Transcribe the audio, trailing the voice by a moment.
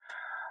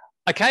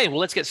Okay, well,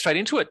 let's get straight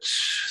into it.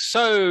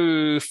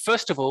 So,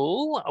 first of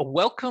all,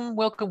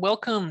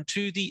 welcome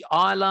to the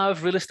I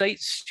Love Real Estate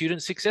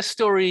Student Success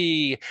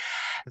Story.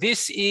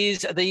 This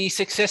is the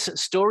success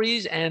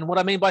stories. And what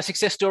I mean by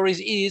success stories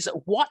is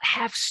what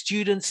have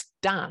students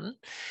done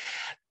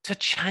to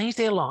change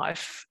their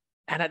life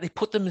and that they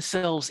put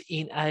themselves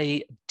in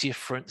a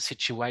different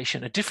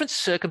situation, a different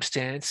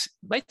circumstance,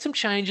 made some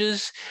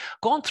changes,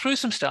 gone through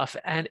some stuff,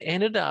 and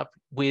ended up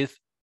with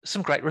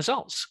some great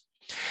results.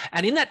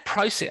 And in that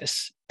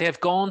process, they've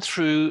gone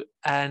through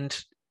and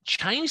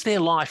changed their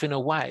life in a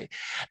way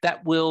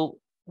that will,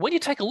 when you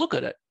take a look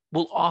at it,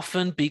 will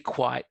often be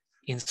quite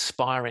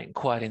inspiring,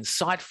 quite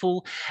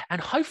insightful,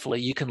 and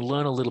hopefully you can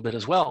learn a little bit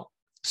as well.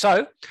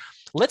 So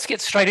let's get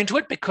straight into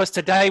it because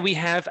today we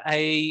have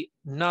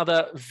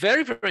another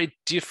very, very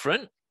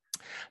different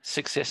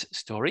success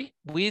story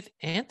with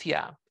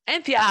Anthea.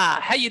 Anthea,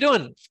 how you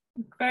doing?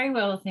 Very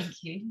well,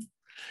 thank you.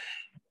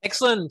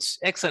 Excellent,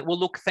 excellent. Well,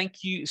 look,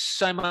 thank you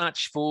so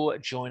much for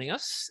joining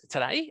us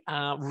today.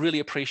 Really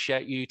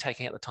appreciate you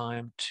taking out the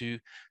time to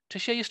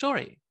share your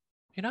story.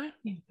 You know,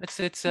 Yeah.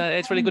 it's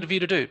really good of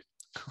you to do.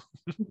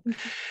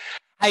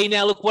 Hey,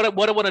 now look, what I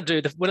want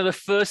to do. One of the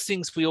first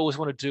things we always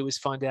want to do is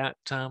find out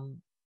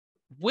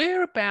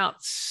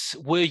whereabouts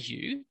were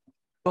you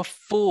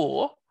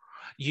before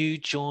you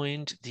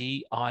joined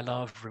the I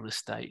Love Real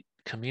Estate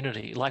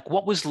community? Like,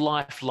 what was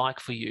life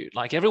like for you?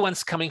 Like,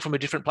 everyone's coming from a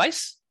different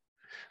place.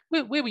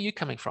 Where were you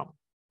coming from?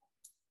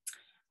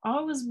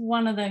 I was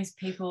one of those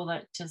people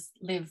that just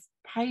live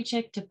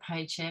paycheck to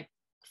paycheck,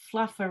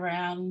 fluff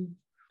around,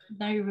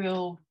 no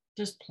real,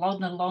 just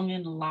plodding along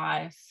in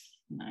life,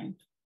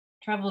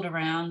 traveled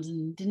around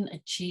and didn't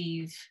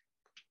achieve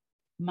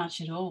much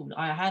at all.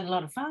 I had a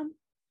lot of fun,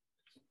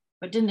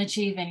 but didn't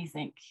achieve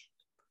anything.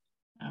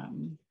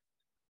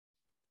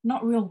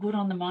 Not real good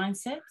on the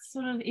mindset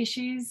sort of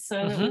issues.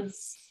 So that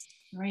was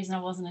the reason I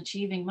wasn't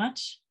achieving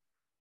much.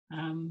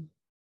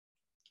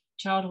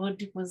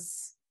 Childhood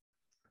was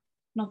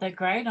not that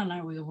great. I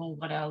know we've all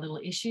got our little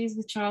issues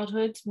with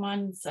childhood.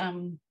 Mine's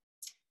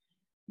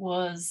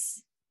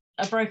was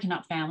a broken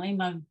up family.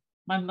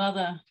 My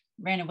mother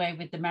ran away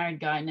with the married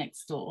guy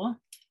next door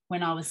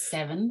when I was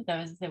 7.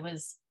 I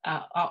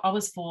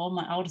was 4.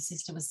 My older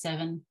sister was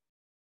 7.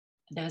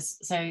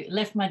 So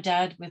left my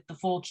dad with the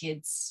 4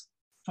 kids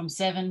from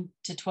 7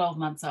 to 12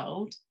 months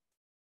old,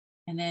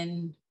 and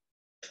then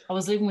I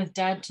was living with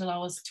dad till I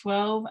was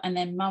 12, and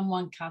then mum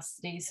won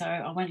custody. So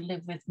I went to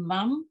live with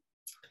mum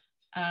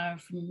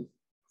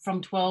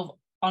from 12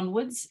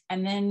 onwards.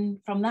 And then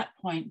from that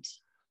point,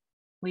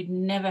 we'd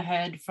never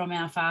heard from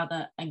our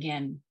father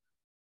again.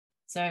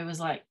 So it was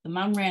like the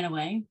mum ran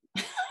away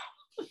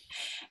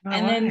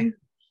and then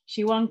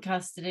she won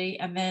custody,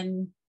 and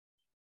then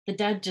the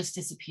dad just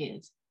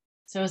disappeared.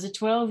 So as a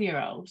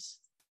 12-year-old,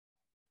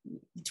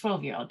 the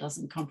 12-year-old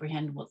doesn't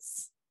comprehend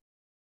what's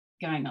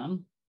going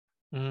on.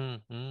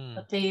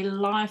 But the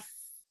life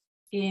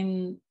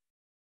in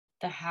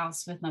the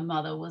house with my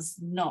mother was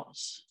not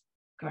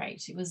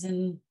great. It was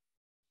in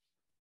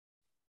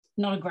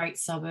not a great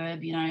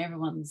suburb,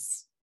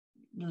 everyone's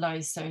low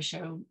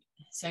socio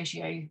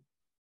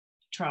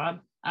tribe.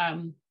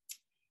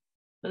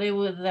 But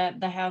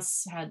the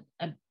house had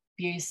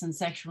abuse and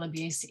sexual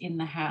abuse in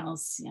the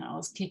house. I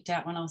was kicked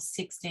out when I was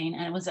 16,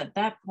 and it was at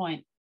that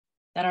point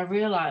that I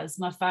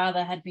realized my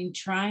father had been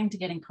trying to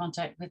get in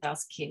contact with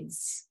us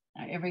kids.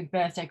 Every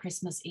birthday,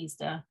 Christmas,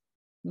 Easter,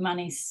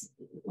 money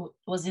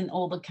was in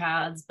all the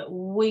cards, but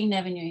we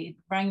never knew. He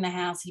rang the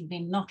house, he'd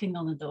been knocking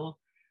on the door.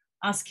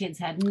 Us kids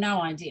had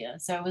no idea.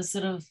 So it was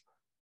sort of,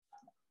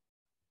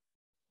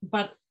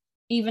 but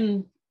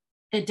even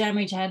the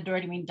damage had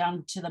already been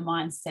done to the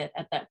mindset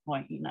at that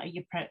point.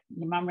 Your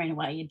mum ran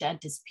away, your dad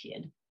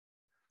disappeared.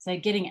 So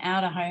getting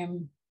out of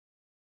home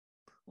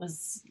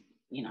was,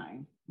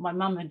 my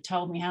mum had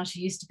told me how she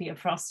used to be a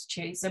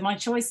prostitute. So my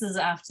choices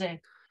after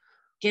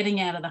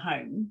getting out of the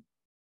home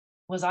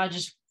was I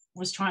just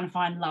was trying to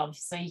find love.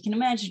 So you can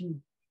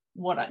imagine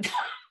what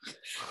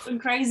some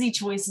crazy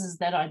choices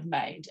that I'd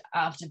made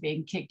after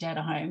being kicked out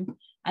of home.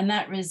 And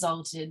that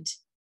resulted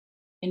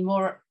in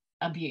more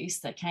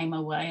abuse that came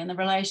away. And the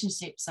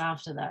relationships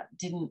after that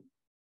didn't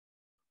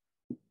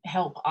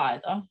help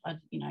either.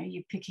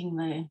 You're picking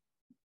the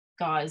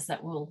guys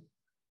that will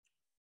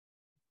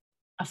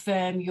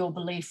affirm your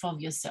belief of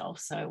yourself.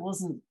 So it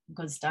wasn't a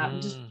good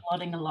start. Just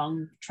plodding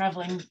along,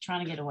 traveling,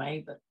 trying to get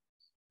away, but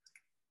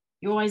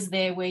you're always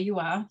there where you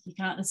are. You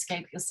can't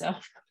escape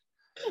yourself.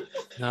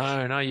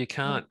 No, you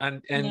can't.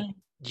 And yeah.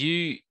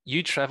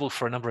 you traveled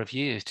for a number of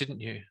years, didn't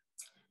you?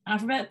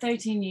 For about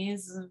 13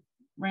 years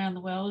around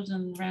the world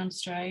and around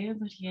Australia,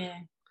 but yeah.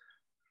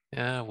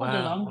 Yeah,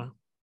 wow.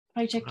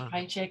 Paycheck to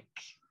paycheck,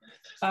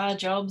 bar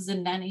jobs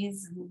and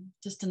nannies, and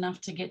just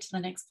enough to get to the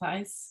next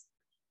place.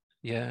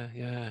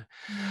 Yeah.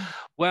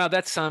 Wow,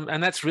 that's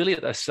and that's really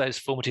at those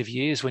formative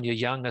years when you're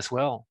young as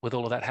well, with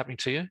all of that happening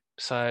to you.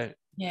 So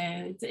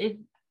yeah,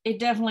 it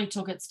definitely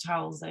took its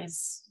tolls.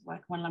 Those,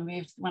 like when I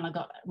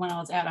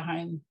was out of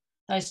home,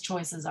 those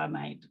choices I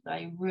made,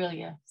 they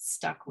really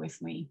stuck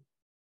with me.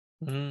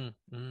 Mm,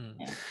 mm.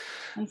 Yeah.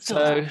 And still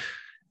So, are.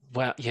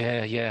 well,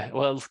 yeah.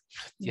 Well,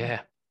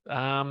 yeah.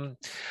 And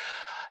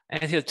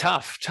it's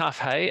tough,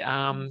 hey.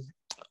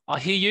 I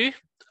hear you.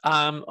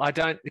 I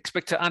don't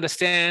expect to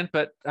understand,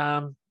 but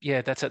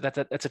yeah, that's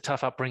a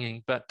tough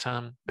upbringing. But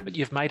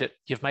you've made it.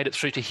 You've made it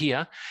through to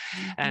here,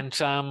 and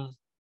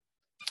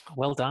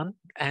well done.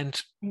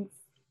 And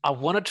I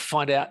wanted to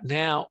find out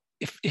now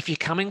if you're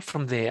coming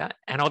from there,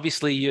 and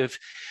obviously did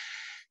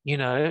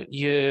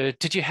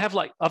you have,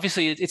 like,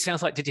 obviously it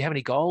sounds like, did you have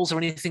any goals or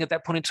anything at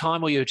that point in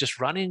time, or you're just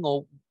running,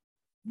 or?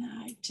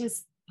 No,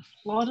 just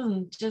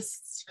plodding,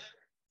 just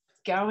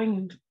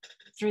going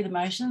through the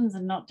motions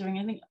and not doing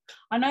anything.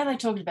 I know they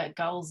talked about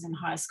goals in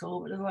high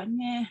school, but it's like,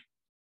 yeah.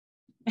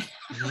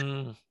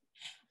 And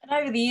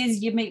over the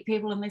years, you meet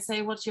people and they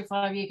say, "What's your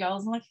 5-year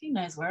goals?" I'm like, who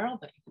knows where I'll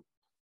be?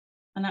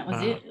 And that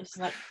was it. It's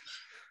like,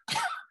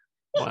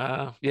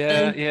 wow,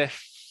 yeah.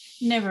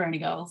 Never any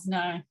goals.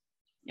 No,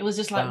 it was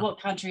just like, what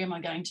country am I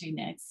going to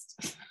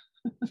next?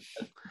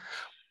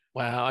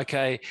 Wow.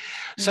 Okay.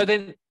 So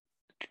then,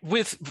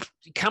 with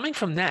coming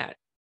from that,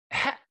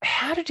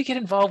 how did you get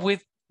involved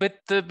with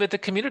the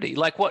community?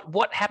 Like,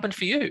 what happened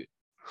for you?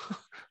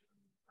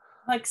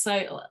 Like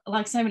so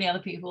many other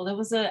people, there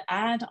was an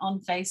ad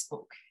on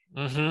Facebook.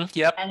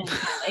 Yep. And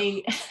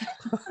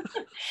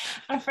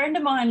a friend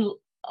of mine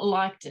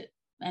liked it,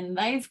 and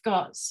they've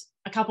got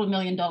a couple of $1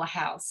 million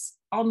house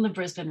on the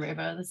Brisbane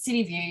River, the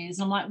city views.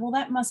 I'm like, well,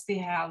 that must be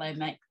how they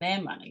make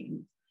their money.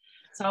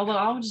 So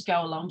I'll just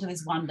go along to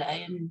this one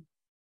day and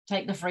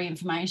take the free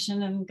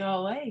information and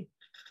go away.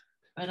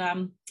 But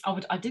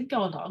I did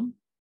go along,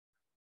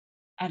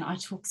 and I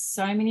took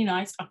so many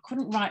notes. I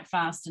couldn't write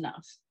fast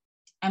enough.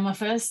 And my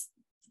first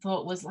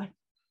thought was like,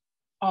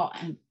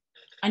 and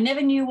I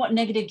never knew what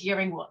negative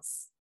gearing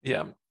was.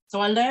 Yeah. So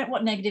I learned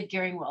what negative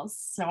gearing was.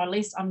 So at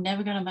least I'm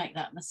never going to make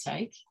that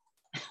mistake.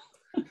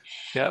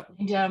 Yep.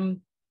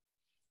 And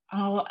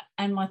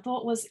my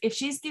thought was, if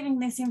she's giving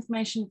this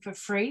information for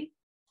free,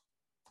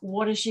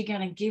 what is she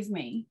going to give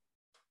me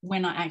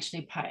when I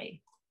actually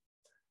pay?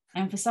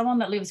 And for someone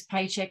that lives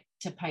paycheck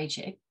to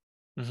paycheck,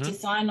 to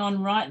sign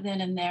on right then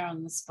and there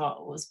on the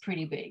spot was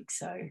pretty big.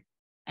 So,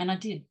 and I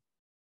did.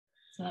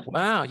 So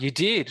wow, you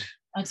did.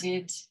 I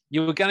did.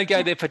 You were going to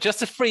go there for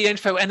just a free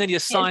info, and then you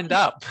signed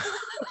up.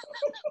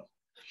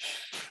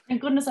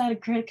 Thank goodness I had a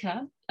credit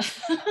card.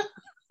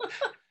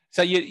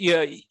 So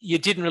you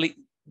didn't really.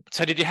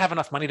 So did you have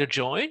enough money to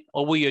join,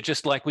 or were you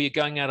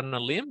going out on a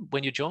limb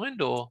when you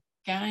joined, or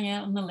going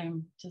out on a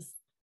limb, just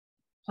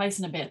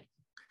placing a bet?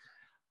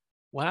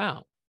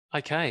 Wow.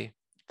 Okay.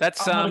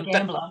 That's I'm not a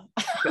gambler.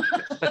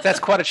 That's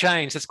quite a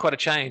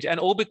change. And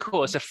all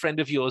because a friend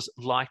of yours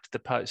liked the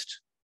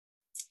post.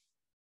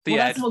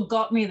 That's what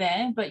got me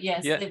there. But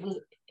yes,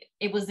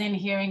 it was then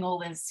hearing all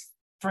this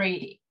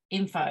free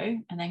info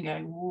and then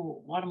going,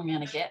 whoa, what am I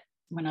going to get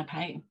when I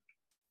pay?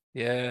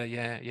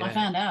 Yeah. I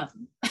found out.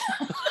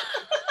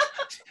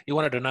 You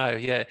wanted to know,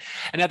 yeah.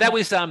 And now that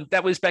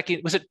was back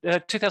in, was it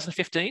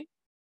 2015?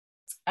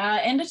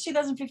 End of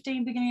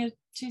 2015, beginning of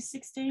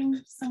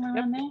 2016, somewhere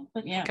around there.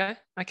 But yeah.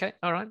 Okay.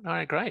 All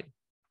right, great.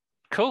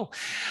 Cool.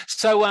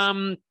 So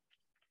and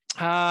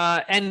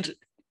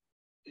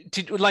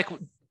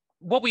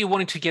what were you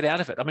wanting to get out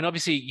of it? I mean,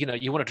 obviously,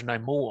 you wanted to know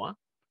more,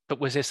 but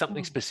was there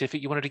something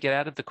specific you wanted to get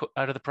out of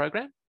the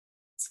program?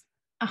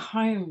 A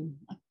home.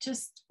 I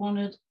just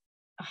wanted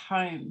a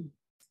home.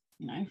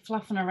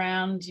 Fluffing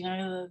around.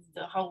 The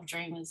whole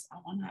dream is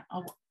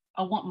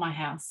I want my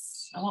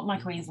house. I want my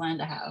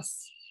Queenslander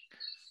house.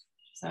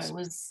 So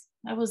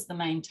that was the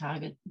main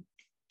target,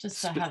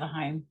 just to have a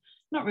home.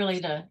 Not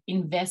really to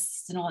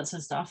invest and all that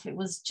sort of stuff. It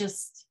was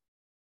just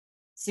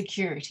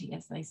security,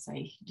 as they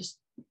say. Just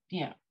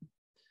yeah.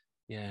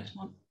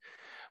 Do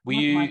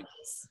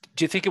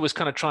you think it was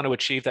kind of trying to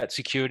achieve that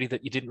security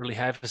that you didn't really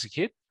have as a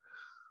kid?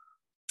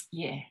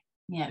 Yeah.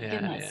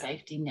 Getting that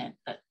safety net,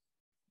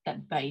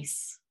 that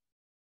base.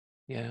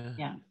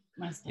 Yeah,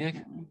 most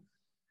definitely.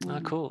 Oh,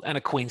 cool. And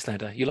a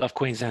Queenslander. You love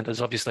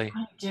Queenslanders, obviously.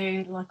 I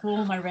do. Like,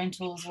 all my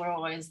rentals were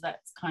always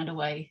that kind of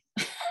way.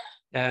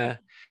 Yeah.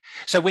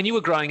 So when you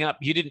were growing up,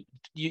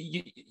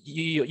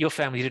 your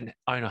family didn't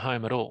own a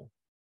home at all.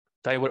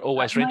 They were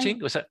always renting.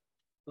 Was that?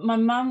 My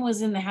mum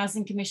was in the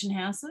housing commission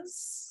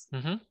houses.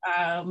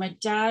 My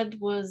dad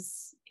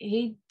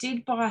he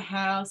did buy a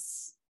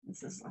house.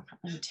 This is like up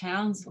in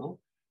Townsville.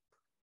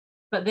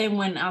 But then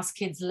when us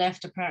kids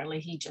left,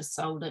 apparently he just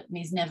sold it, and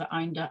he's never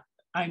owned a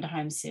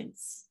home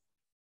since.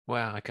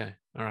 Wow. Okay.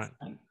 All right.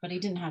 So, but he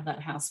didn't have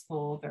that house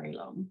for very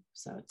long.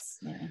 So it's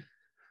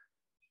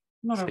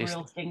not a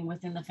real thing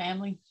within the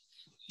family.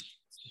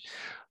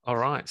 All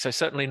right. So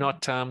certainly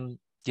not. Coming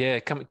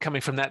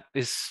from that,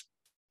 is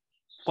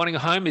wanting a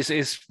home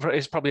is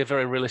probably a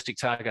very realistic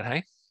target.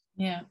 Hey.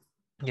 Yeah.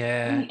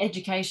 Yeah. I think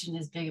education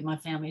is big in my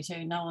family too. I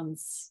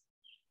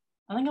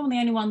think I'm the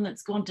only one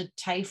that's gone to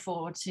TAFE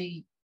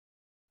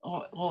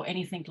or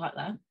anything like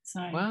that.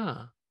 So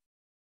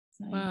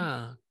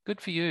wow, good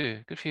for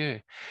you.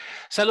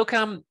 So look,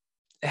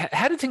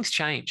 how did things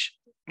change?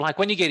 Like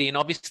when you get in,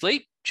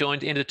 obviously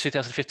joined into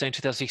 2015,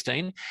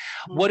 2016. Mm.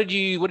 What did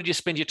you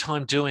spend your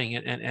time doing,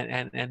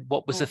 and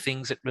what was the Oh.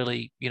 things that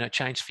really,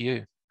 changed for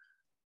you?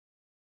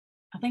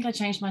 I think I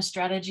changed my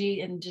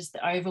strategy and just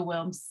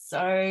overwhelmed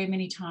so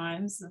many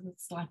times.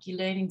 It's like you're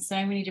learning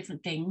so many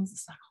different things.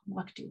 It's like, oh,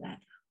 I could do that.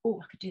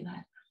 Oh, I could do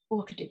that.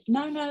 Oh, I could do.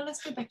 No,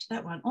 let's go back to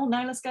that one. Oh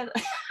no, let's go.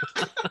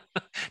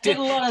 Did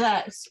a lot of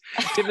that.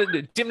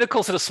 Dimna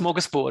calls it a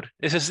smorgasbord.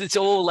 It's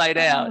all laid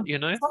out,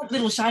 It's like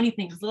little shiny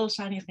things.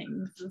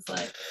 It's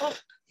like,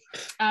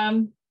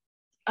 I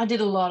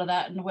did a lot of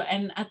that,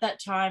 and at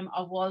that time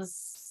I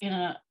was in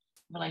a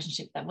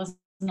relationship that was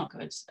not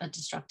good, a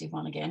destructive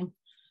one again.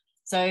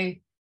 So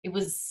it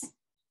was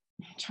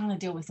trying to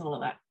deal with all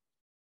of that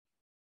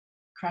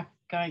crap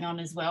going on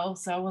as well.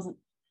 So I wasn't,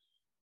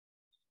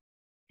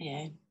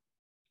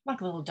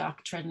 like a little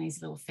duck treading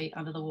his little feet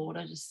under the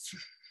water, just.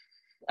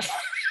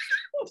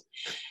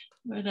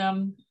 But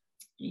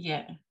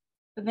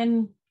But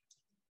then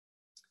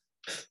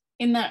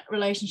in that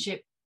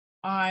relationship,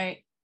 I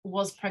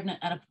was pregnant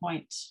at a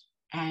point,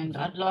 and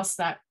I'd lost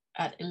that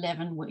at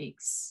 11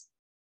 weeks.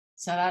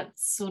 So that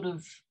sort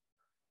of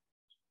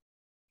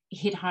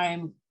hit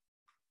home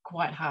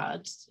quite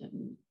hard.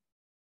 And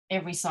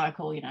every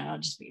cycle,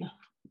 I'd just be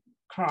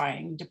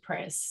crying,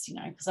 depressed,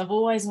 because I've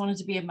always wanted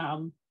to be a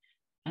mum.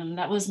 And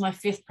that was my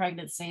 5th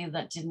pregnancy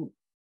that didn't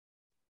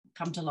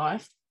come to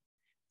life.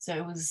 So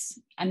it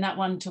was, and that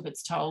one took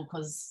its toll,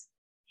 because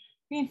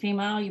being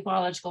female, your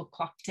biological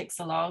clock ticks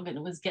along, and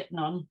it was getting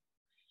on.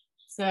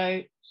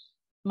 So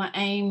my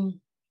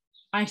aim,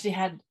 I actually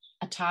had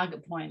a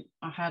target point.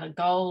 I had a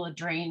goal, a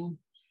dream,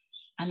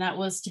 and that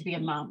was to be a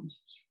mum.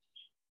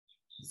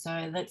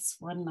 So that's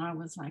when I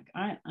was like,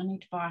 all right, I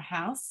need to buy a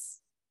house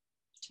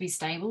to be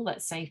stable,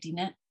 that safety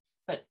net.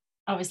 But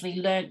obviously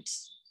learnt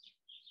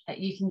that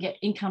you can get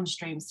income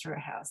streams through a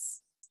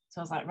house.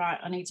 So I was like, right,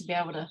 I need to be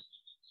able to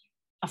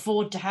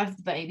afford to have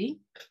the baby.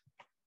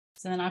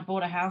 So then I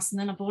bought a house, and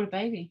then I bought a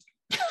baby.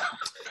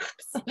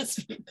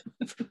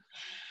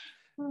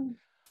 Wow.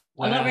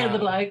 I got rid of the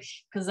bloke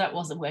because that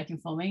wasn't working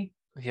for me.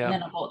 Yeah. And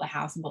then I bought the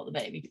house and bought the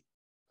baby.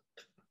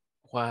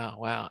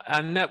 Wow.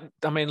 And that,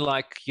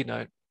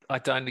 I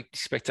don't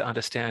expect to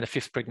understand a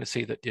 5th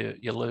pregnancy that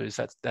you lose.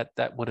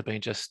 That would have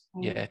been just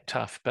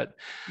tough. But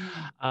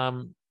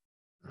man,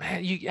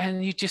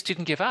 you just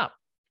didn't give up.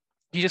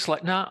 You just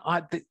like, no,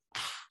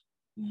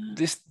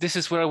 this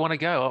is where I want to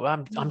go.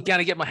 I'm going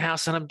to get my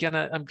house, and I'm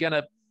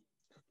gonna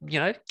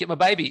get my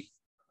baby.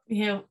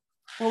 Yeah.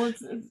 Well,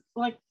 it's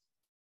like,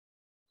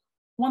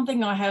 one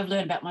thing I have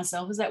learned about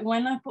myself is that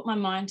when I put my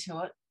mind to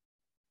it,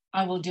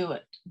 I will do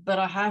it. But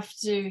I have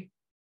to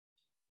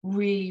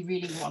really,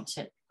 really want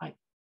it.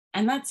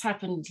 And that's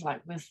happened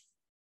with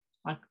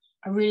I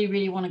really,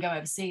 really want to go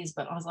overseas,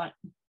 but I was like,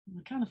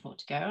 I can't afford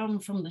to go. I'm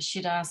from the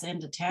shit ass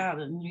end of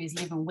town, and who's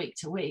living week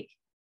to week.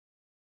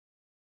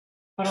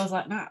 But I was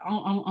like, no,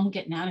 I'm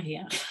getting out of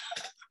here.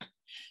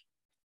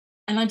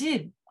 And I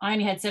did. I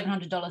only had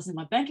 $700 in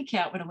my bank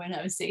account when I went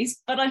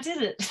overseas, but I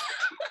did it.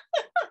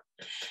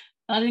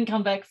 I didn't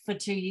come back for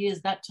 2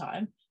 years that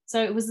time.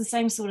 So it was the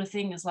same sort of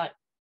thing as like,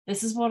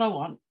 this is what I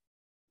want.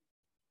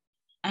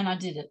 And I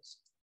did it.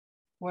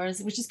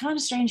 Which is kind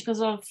of strange,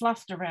 because I've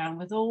fluffed around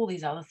with all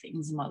these other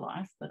things in my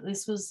life, but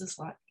this was just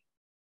like,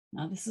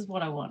 no, this is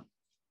what I want.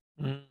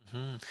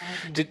 Mm-hmm.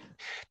 Did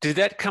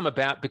that come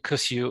about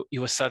because you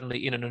were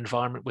suddenly in an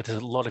environment with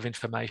a lot of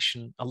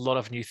information, a lot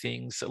of new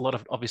things, a lot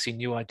of obviously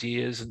new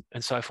ideas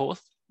and so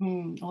forth?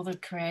 All the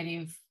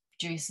creative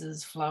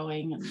juices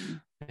flowing,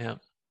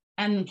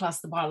 and plus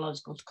the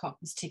biological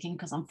clock was ticking,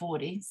 because I'm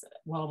 40. So,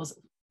 well,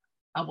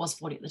 I was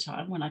 40 at the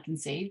time when I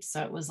conceived,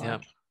 so it was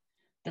like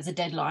there's a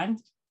deadline.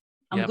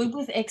 I'm good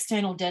with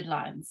external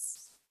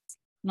deadlines,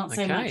 not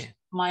so much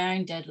my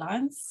own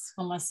deadlines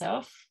for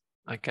myself.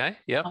 Okay,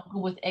 yeah. I'm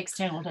good with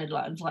external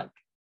deadlines, like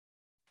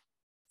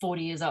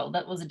 40 years old.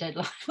 That was a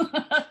deadline.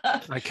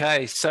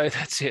 Okay, so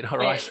that's it. All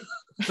right.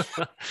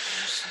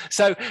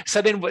 So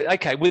then,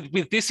 okay,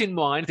 with this in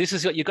mind, this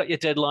is what you got your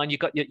deadline, you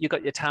got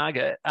your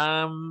target.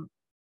 What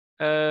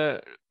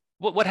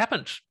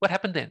happened? What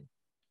happened then?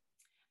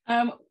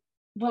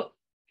 Well,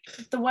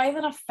 the way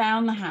that I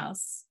found the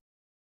house,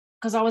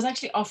 because I was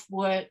actually off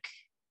work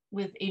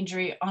with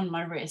injury on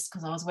my wrist,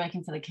 because I was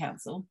working for the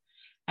council,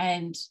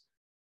 and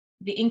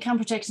the income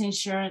protection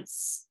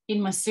insurance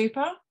in my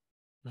super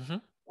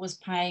was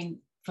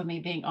paying for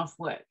me being off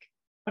work.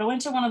 But I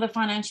went to one of the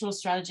financial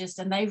strategists,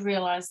 and they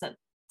realized that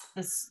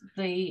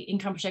the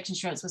income protection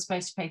insurance was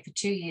supposed to pay for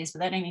 2 years,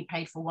 but that only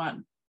paid for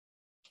 1.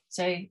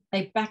 So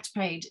they backed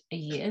paid a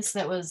year. So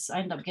I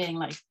ended up getting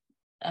like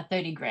a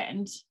 30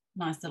 grand,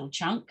 nice little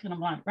chunk. And I'm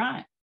like,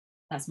 right,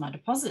 that's my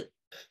deposit.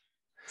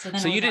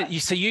 So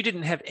you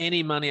didn't have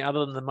any money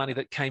other than the money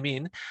that came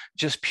in,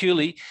 just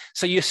purely.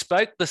 So you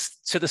spoke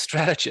to the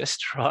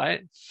strategist,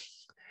 right?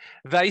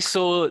 They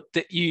saw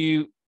that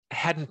you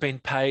hadn't been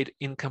paid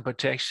income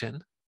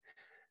protection.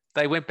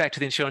 They went back to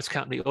the insurance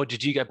company, or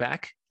did you go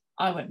back?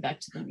 I went back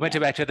to them.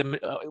 Back to them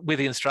with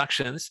the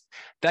instructions.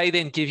 They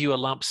then give you a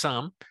lump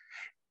sum,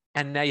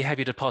 and now you have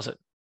your deposit.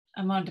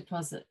 I'm on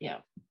deposit, yeah.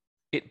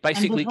 It And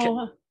basically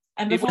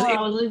before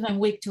I was living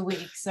week to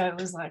week. So it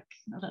was like,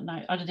 I don't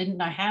know. I didn't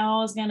know how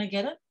I was going to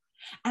get it.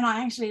 And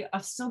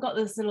I've still got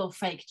this little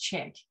fake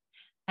check,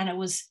 and it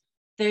was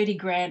 30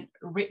 grand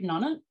written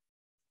on it.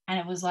 And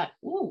it was like,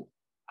 ooh,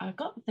 I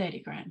got 30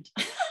 grand.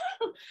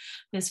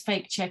 This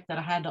fake check that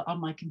I had on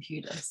my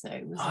computer. So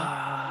it was like,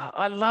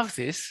 I love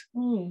this.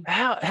 mm.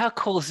 How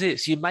cool is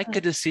this? You make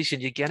a decision,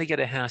 you're going to get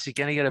a house, you're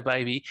going to get a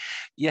baby,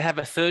 you have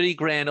a 30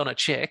 grand on a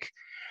check,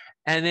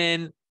 and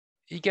then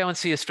you go and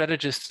see a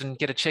strategist and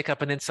get a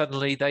checkup, and then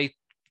suddenly they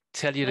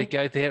tell you to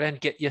go there and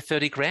get your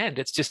 30 grand.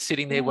 It's just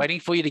sitting there waiting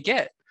for you to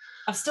get.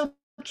 I've still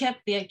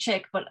kept the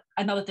check, but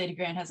another 30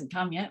 grand hasn't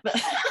come yet. But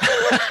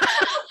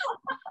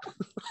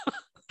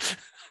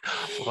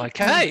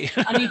okay.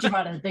 I need to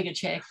write a bigger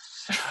check.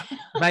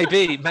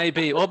 maybe,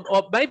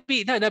 or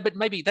maybe but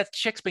maybe that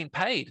check's been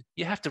paid.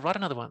 You have to write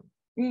another one.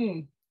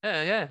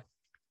 Yeah.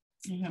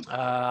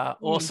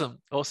 Awesome.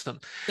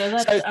 So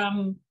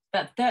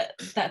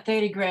that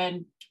 30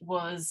 grand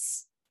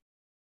was.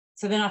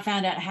 So then I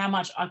found out how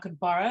much I could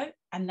borrow,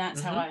 and that's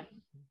how I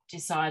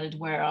decided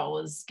where I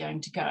was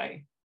going to go.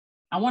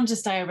 I wanted to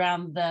stay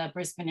around the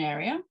Brisbane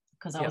area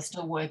because I was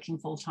still working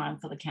full time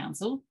for the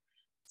council.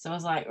 So I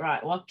was like,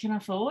 right, what can I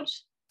afford?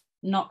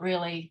 Not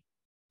really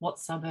what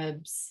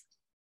suburbs,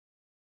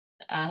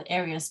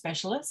 area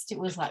specialist. It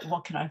was like,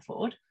 what can I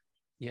afford?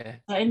 Yeah.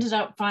 So I ended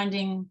up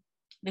finding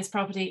this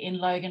property in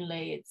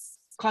Loganlea. It's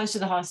close to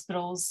the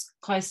hospitals,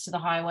 close to the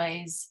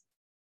highways.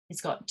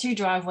 It's got 2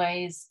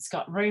 driveways. It's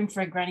got room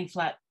for a granny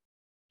flat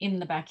in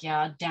the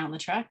backyard down the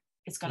track.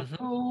 It's got a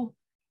pool,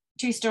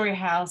 2-story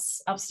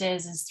house.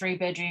 Upstairs is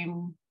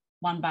 3-bedroom,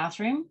 1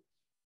 bathroom.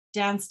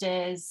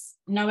 Downstairs,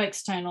 no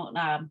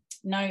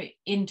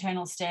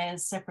internal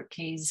stairs, separate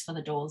keys for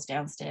the doors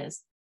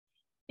downstairs.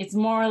 It's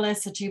more or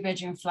less a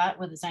 2-bedroom flat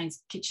with its own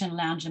kitchen,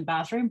 lounge and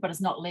bathroom, but it's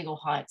not legal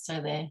height,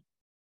 so they're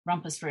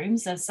rumpus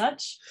rooms as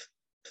such.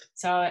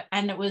 So,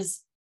 and it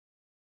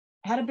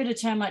had a bit of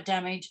termite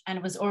damage, and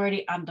it was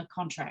already under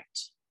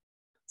contract.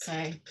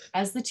 So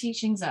as the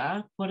teachings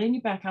are, put in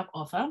your backup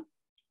offer,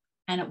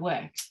 and it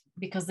worked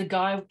because the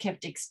guy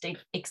kept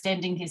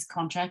extending his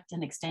contract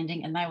and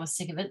extending, and they were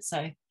sick of it.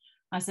 So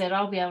I said,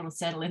 I'll be able to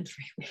settle in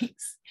 3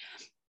 weeks.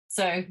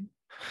 So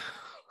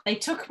they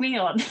took me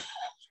on.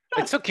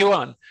 They took you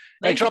on.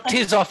 They dropped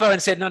his offer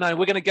and said, no,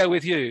 we're going to go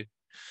with you.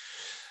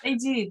 They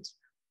did.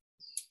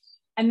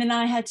 And then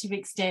I had to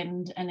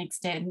extend and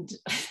extend.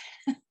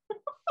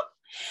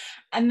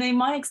 And then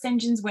my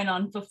extensions went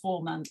on for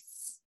 4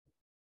 months.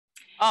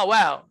 Oh,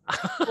 wow.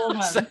 4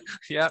 months.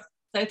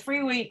 So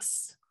 3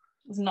 weeks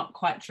was not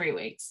quite 3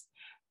 weeks,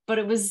 but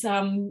it was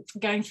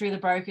going through the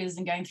brokers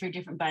and going through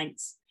different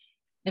banks.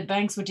 The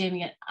banks were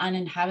deeming it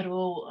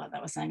uninhabitable. They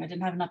were saying I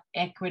didn't have enough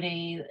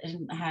equity, I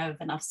didn't have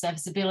enough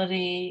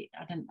serviceability,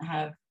 I didn't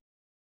have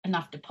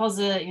enough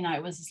deposit. You know,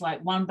 it was just like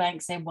one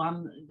bank said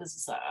one. It was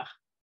just,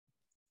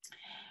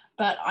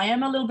 but I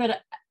am a little bit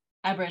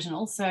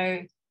Aboriginal,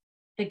 so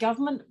the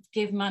government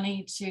give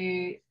money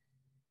to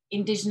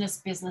Indigenous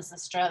Business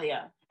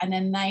Australia, and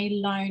then they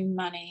loan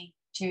money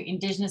to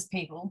Indigenous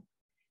people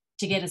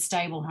to get a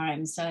stable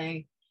home.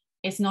 So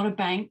it's not a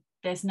bank.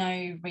 There's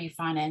no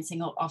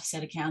refinancing or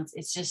offset accounts.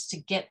 It's just to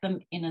get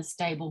them in a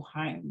stable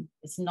home.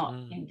 It's not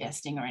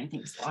investing or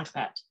anything like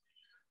that.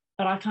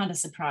 But I kind of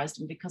surprised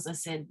them because I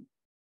said,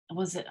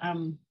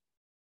 the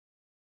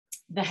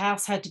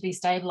house had to be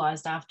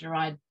stabilised after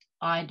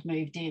I'd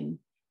moved in.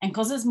 And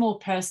because it's more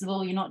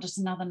personable, you're not just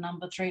another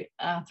number through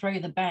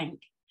the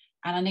bank,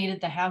 and I needed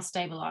the house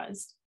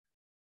stabilised.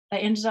 They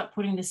ended up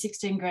putting the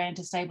 16 grand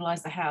to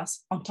stabilise the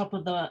house on top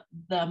of the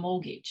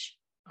mortgage.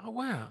 Oh,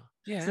 wow.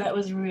 Yeah. So that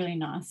was really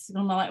nice. And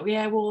I'm like,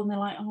 yeah, well, and they're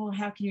like, oh,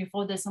 how can you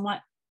afford this? I'm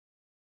like,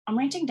 I'm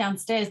renting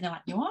downstairs. And they're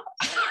like, you what?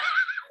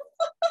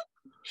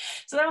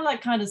 So they were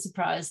like kind of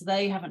surprised.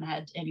 They haven't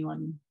had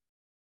anyone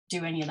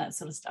do any of that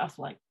sort of stuff,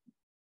 like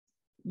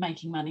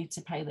making money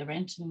to pay the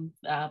rent and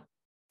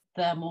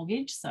the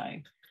mortgage. So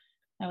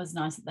that was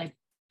nice that they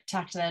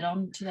tacked that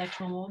on to the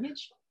actual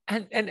mortgage.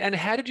 And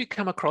how did you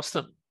come across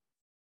them?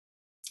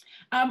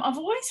 I've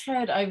always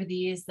heard over the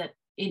years that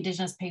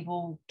Indigenous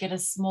people get a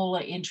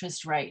smaller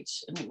interest rate,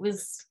 and it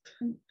was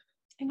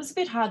a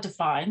bit hard to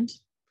find,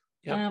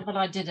 but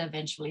I did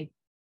eventually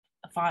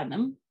find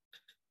them,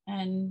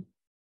 and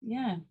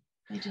yeah,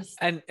 they just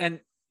and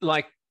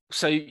like,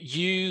 so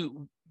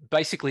you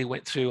basically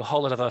went through a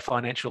whole lot of other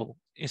financial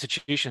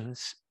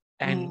institutions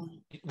and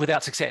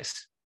without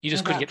success. You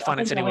just couldn't get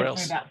finance anywhere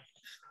else.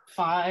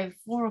 About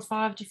 4 or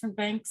 5 different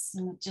banks,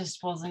 and it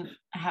just wasn't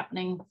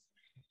happening.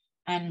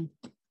 And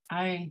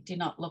I did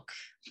not look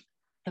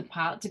the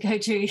part to go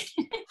to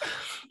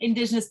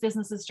Indigenous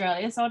Business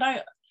Australia. So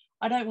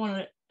I don't want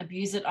to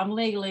abuse it. I'm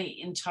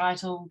legally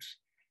entitled,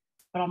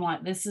 but I'm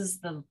like, this is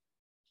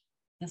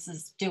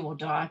do or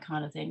die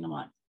kind of thing. I'm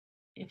like,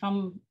 if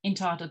I'm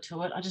entitled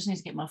to it, I just need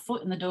to get my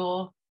foot in the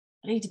door.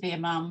 I need to be a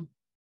mum.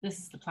 This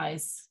is the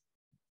place.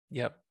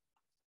 Yep.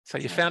 So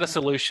you found a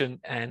solution,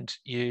 and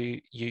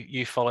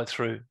you followed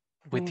through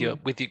with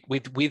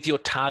your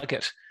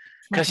target.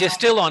 Because you're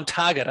still on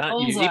target,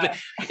 aren't you?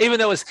 Even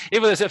though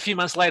it was a few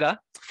months later,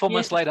 4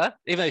 months later,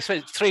 even though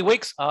it's 3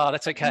 weeks,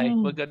 that's okay.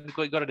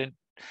 We got it in.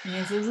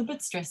 Yes, it was a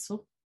bit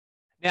stressful.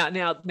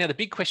 Now, the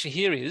big question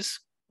here is,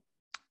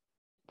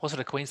 was it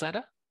a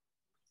Queenslander?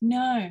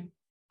 No.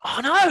 Oh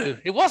no,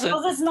 it wasn't.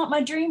 Well, it's not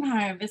my dream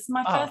home. It's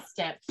my first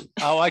step.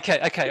 Oh,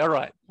 okay, all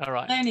right.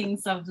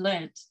 Learnings I've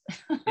learnt.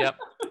 Yep.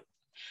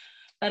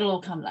 That'll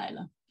all come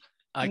later.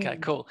 Okay,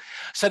 cool.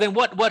 So then,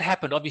 what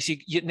happened?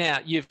 Obviously,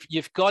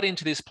 you've got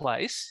into this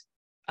place.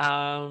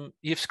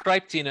 You've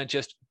scraped in and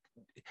just.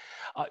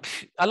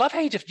 I love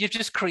how you've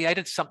just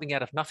created something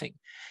out of nothing.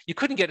 You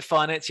couldn't get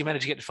finance. You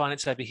managed to get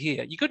finance over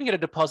here. You couldn't get a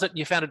deposit, and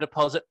you found a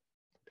deposit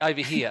over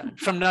here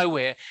from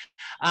nowhere.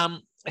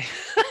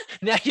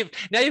 Now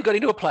you've got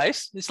into a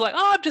place. It's like,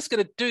 I'm just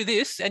going to do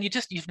this, and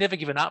you've never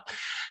given up.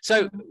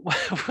 So,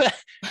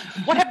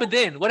 what happened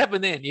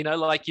then? You know,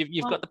 like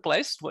you've got the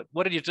place.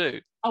 What did you do?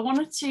 I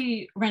wanted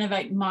to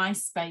renovate my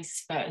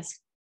space first,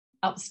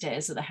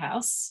 upstairs of the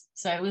house.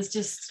 So it was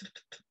just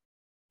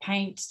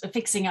paint,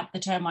 fixing up the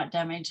termite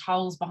damage,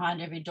 holes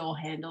behind every door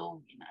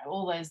handle. You know,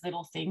 all those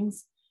little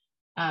things.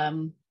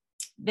 The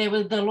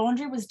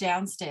laundry was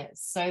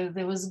downstairs, so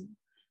there was.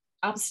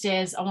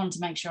 Upstairs, I wanted to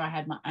make sure I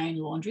had my own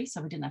laundry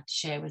so we didn't have to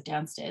share with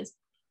downstairs.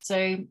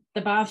 So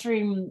the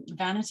bathroom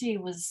vanity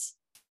was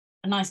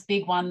a nice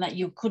big one that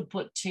you could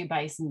put 2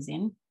 basins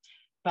in,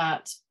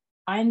 but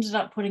I ended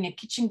up putting a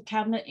kitchen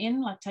cabinet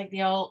in, like take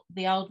the old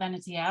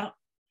vanity out,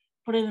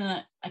 put it in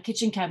a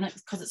kitchen cabinet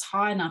because it's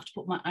high enough to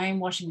put my own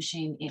washing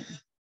machine in,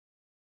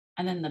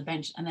 and then the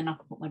bench, and then I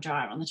could put my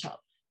dryer on the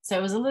top. So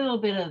it was a little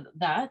bit of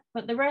that,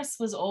 but the rest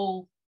was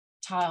all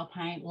tile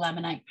paint,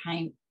 laminate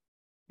paint,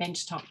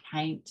 benchtop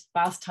paint,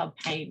 bathtub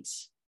paint,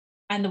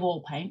 and the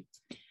wall paint.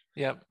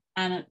 Yep.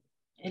 And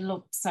it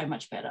looked so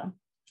much better.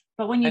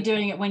 But when you're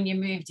doing it, when you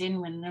moved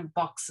in, when the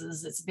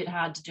boxes, it's a bit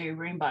hard to do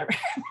room by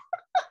room.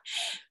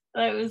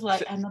 So it was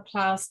like, and the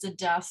plaster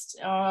dust.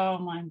 Oh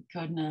my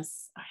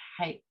goodness,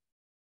 I hate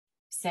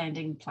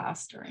sanding,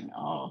 plastering.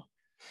 Oh.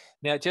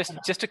 Now, just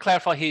to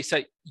clarify here,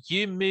 so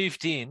you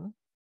moved in,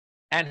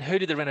 and who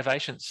did the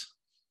renovations?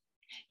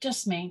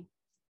 Just me.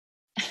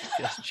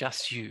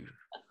 Just you.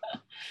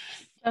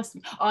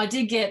 I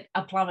did get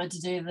a plumber to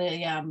do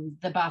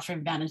the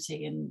bathroom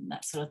vanity and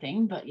that sort of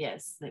thing, but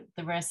yes,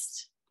 the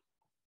rest.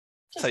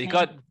 So you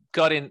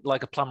got in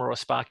like a plumber or a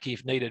sparky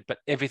if needed, but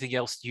everything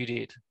else you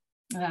did.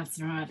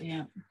 That's right.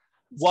 Yeah.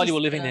 While you were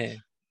living there.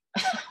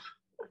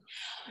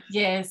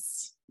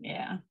 Yes.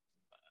 Yeah.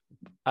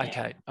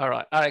 Okay. Yeah. All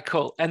right.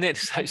 Cool. And then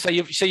so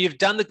you've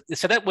done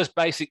so that was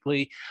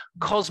basically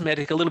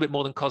cosmetic, a little bit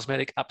more than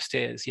cosmetic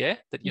upstairs, yeah,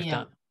 that you've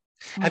done.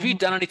 Mm-hmm. Have you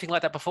done anything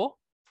like that before?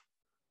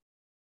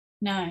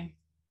 No.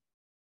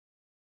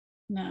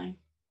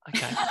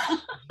 Okay.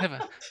 Never.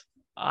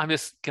 I'm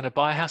just going to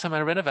buy a house. I'm going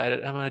to renovate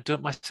it. I'm going to do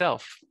it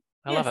myself.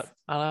 I love it.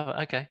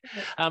 Okay.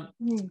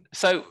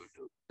 So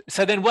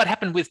then what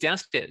happened with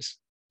downstairs?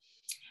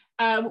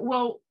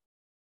 Well,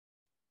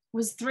 it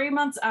was 3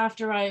 months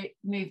after I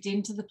moved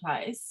into the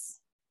place,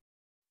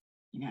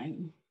 you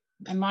know,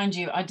 and mind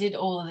you, I did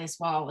all of this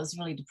while I was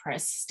really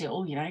depressed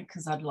still, you know,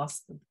 because I'd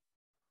lost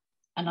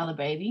another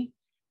baby.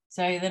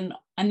 So then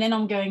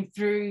I'm going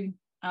through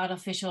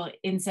artificial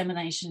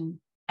insemination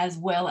as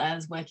well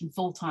as working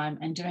full-time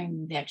and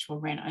doing the actual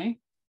reno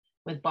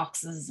with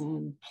boxes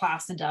and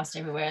plaster dust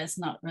everywhere. It's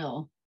not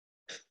real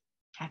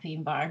happy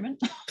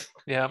environment.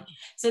 Yeah.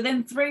 So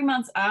then 3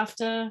 months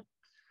after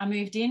I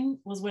moved in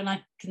was when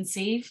I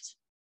conceived.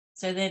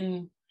 So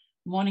then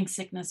morning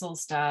sickness all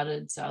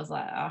started. So I was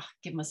like,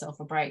 give myself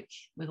a break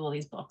with all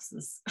these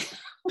boxes.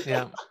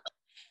 Yeah.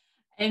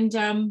 And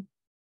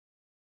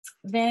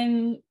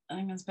then I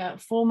think I was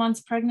about 4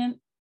 months pregnant.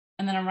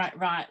 And then I'm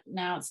right,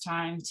 now it's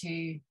time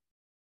to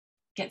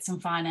get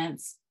some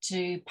finance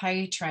to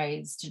pay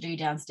trades to do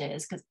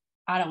downstairs because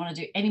I don't want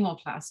to do any more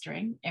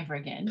plastering ever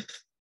again.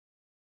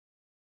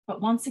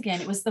 But once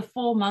again, it was the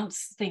 4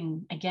 months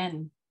thing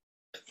again,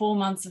 4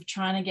 months of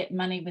trying to get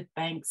money with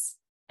banks.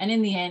 And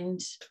in the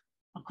end,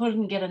 I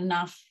couldn't get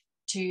enough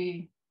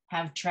to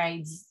have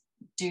trades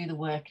do the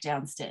work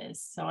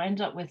downstairs. So I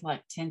ended up with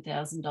like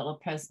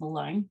 $10,000 personal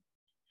loan.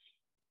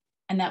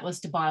 And that was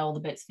to buy all the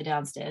bits for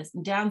downstairs.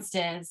 And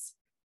downstairs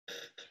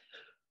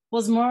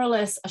was more or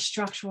less a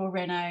structural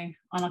reno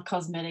on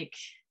a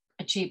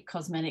cheap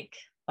cosmetic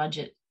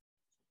budget.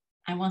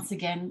 And once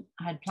again,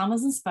 I had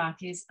plumbers and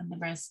sparkies, and the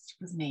rest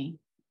was me.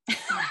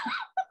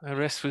 The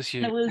rest was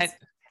you.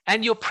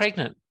 And you're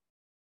pregnant.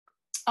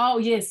 Oh,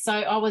 yes. So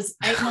I was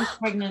 8 months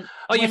pregnant.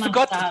 Oh, you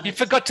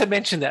forgot to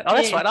mention that. Oh,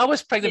 that's right. I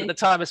was pregnant at the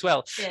time as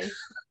well.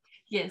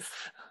 Yes.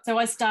 So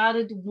I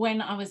started when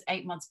I was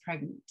 8 months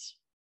pregnant.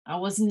 I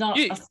was not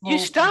You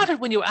started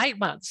when you were 8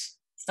 months.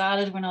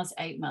 Started when I was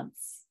 8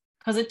 months.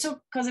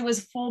 Because it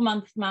was 4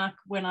 month mark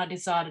when I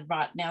decided,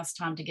 right, now it's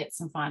time to get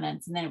some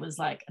finance. And then it was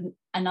like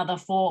another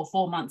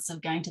four months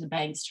of going to the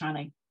banks trying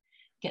to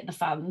get the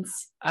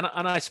funds. And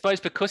I suppose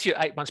because you're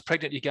 8 months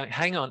pregnant, you're going,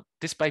 hang on,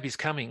 this baby's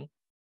coming.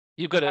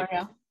 You've got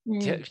to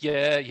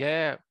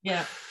Yeah.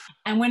 Yeah.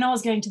 And when I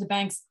was going to the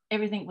banks,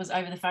 everything was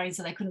over the phone,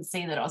 so they couldn't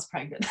see that I was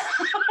pregnant.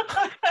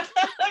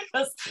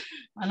 Because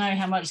I know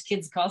how much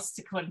kids cost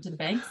according to the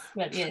banks,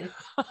 but yeah.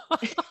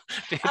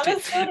 Other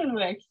still didn't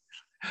work.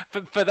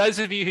 For those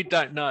of you who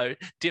don't know,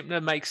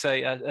 Dipna makes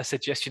a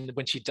suggestion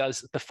when she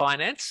does the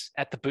finance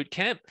at the boot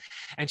camp,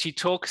 and she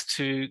talks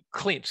to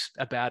Clint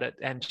about it.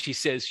 And she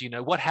says,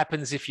 what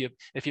happens if you're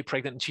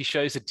pregnant? And she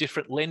shows a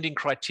different lending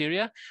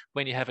criteria.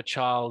 When you have a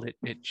child,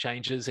 it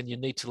changes, and you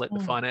need to let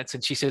the finance.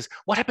 And she says,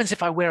 what happens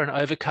if I wear an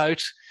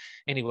overcoat?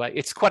 Anyway,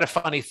 it's quite a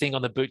funny thing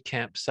on the boot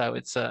camp. So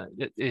it's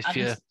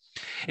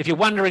if you're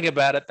wondering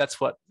about it,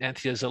 that's what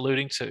Anthea's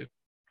alluding to.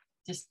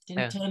 Just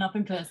didn't turn up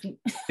in person.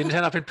 Didn't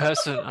turn up in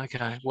person.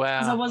 Okay. Wow.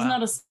 Because I was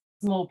not a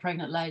small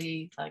pregnant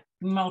lady, like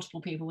multiple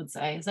people would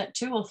say. Is that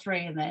 2 or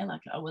 3 in there?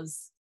 Like I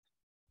was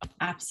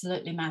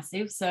absolutely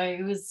massive. So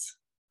it was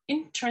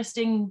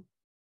interesting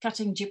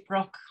cutting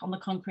gyprock on the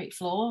concrete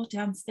floor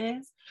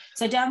downstairs.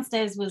 So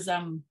downstairs was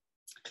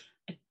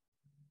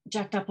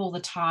jacked up all the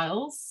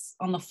tiles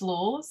on the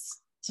floors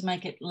to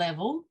make it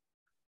level.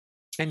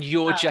 And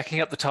you're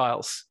jacking up the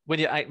tiles when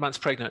you're 8 months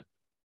pregnant?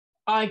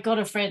 I got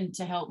a friend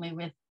to help me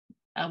with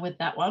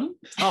that one.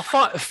 Oh,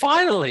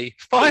 finally.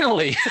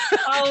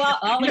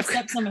 I'll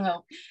accept some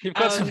help. You've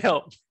got some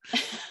help.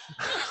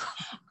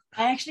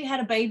 I actually had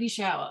a baby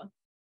shower,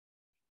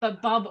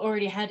 but Bob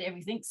already had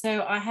everything.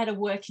 So I had a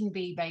working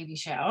bee baby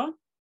shower.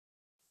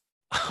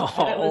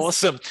 Oh,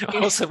 awesome.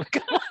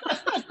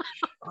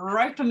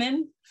 Rope them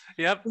in.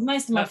 Yep.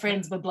 Most of my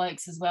friends were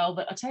blokes as well,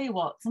 but I tell you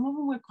what, some of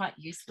them were quite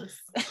useless.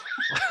 I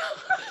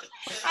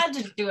had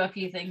to do a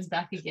few things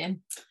back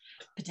again.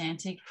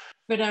 Pedantic.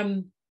 But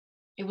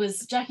it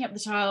was jacking up the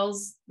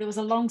tiles. There was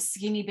a long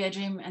skinny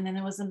bedroom, and then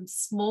there was a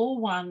small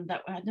one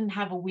that didn't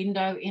have a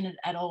window in it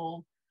at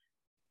all,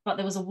 but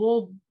there was a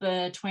wall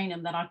between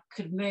them that I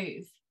could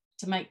move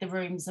to make the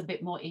rooms a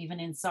bit more even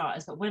in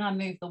size. But when I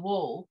moved the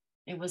wall,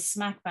 it was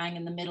smack bang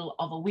in the middle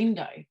of a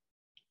window.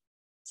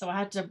 So I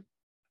had to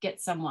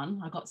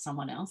I got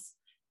someone else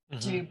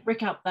to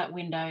brick up that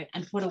window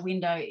and put a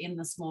window in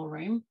the small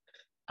room.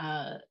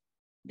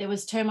 There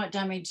was termite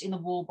damage in the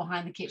wall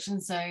behind the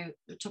kitchen, so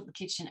we took the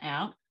kitchen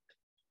out.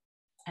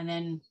 And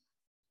then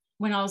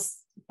when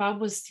Bob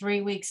was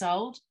 3 weeks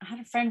old, I had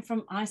a friend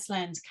from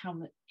Iceland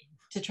come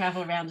to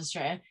travel around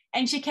Australia,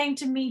 and she came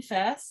to me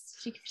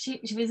first. She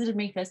visited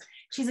me first.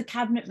 She's a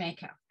cabinet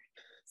maker.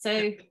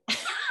 So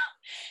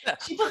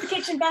she put the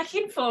kitchen back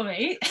in for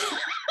me.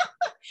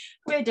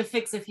 We had to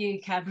fix a few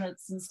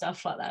cabinets and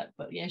stuff like that.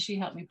 But yeah, she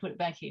helped me put it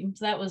back in.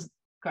 So that was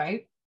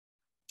great.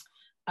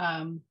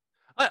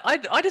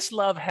 I just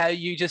love how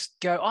you just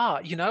go,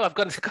 I've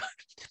got to.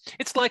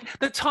 It's like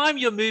the time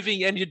you're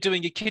moving and you're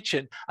doing your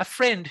kitchen, a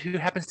friend who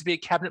happens to be a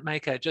cabinet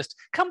maker just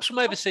comes from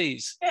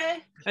overseas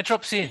and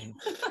drops in.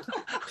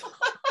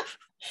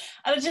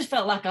 And it just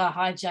felt like I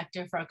hijacked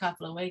her for a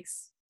couple of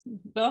weeks.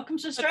 Welcome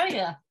to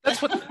Australia.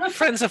 That's what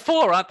friends are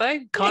for, aren't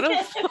they? Kind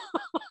of.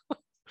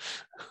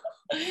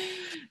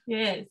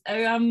 Yeah.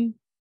 So,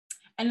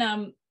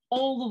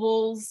 all the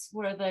walls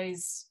were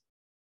those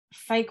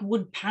fake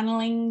wood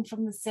paneling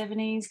from the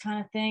 70s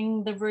kind of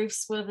thing. The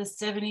roofs were the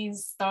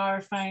 70s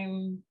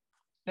styrofoam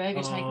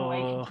burger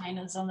takeaway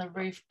containers on the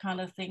roof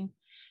kind of thing.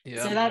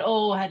 Yeah. So that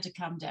all had to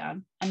come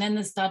down. And then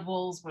the stud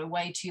walls were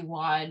way too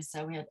wide,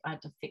 so I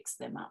had to fix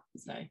them up.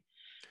 So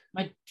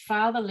my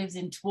father lives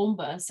in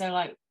Toowoomba, so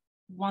like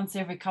once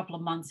every couple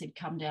of months he'd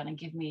come down and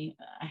give me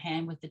a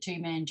hand with the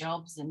 2-man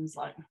jobs, and it's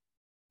like,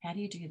 how do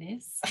you do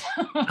this?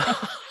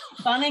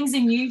 Bunnings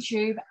and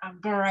YouTube are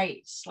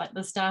great. Like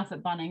the staff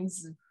at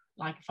Bunnings,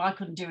 like if I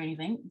couldn't do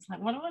anything, it's like,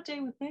 what do I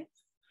do with this?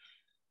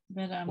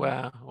 But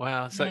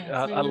wow. So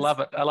yeah, I love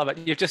it.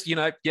 You've just,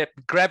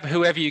 grab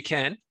whoever you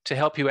can to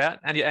help you out,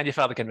 and your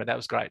father came. That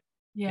was great.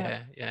 Yeah.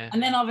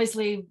 And then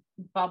obviously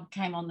Bob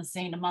came on the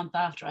scene a month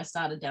after I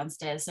started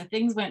downstairs. So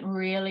things went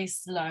really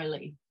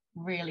slowly,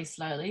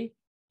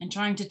 and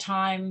trying to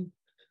time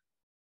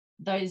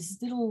those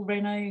little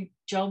reno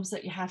jobs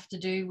that you have to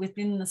do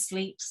within the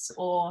sleeps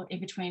or in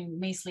between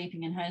me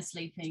sleeping and her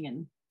sleeping,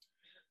 and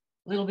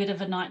a little bit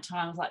of a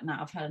nighttime. I was like, no,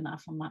 I've had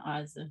enough. On my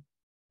eyes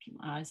keep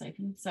my eyes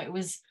open. So it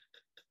was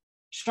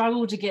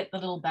struggle to get the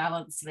little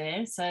balance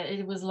there. So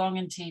it was long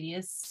and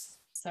tedious.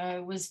 So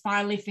it was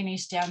finally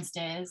finished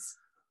downstairs.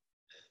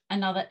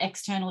 Another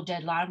external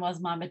deadline was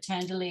my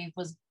maternity leave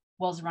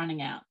was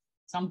running out.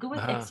 So I'm good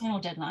with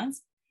external deadlines.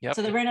 Yep.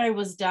 So the reno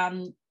was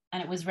done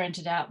and it was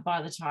rented out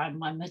by the time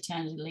my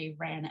maternity leave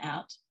ran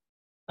out.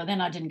 But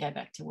then I didn't go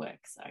back to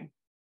work. So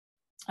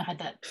I had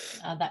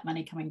that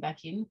money coming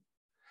back in.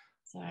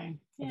 So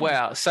yeah.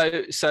 Wow.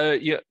 So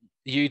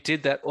you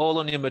did that all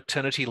on your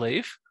maternity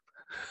leave.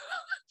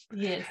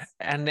 Yes.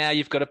 And now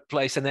you've got a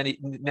place, and then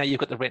now you've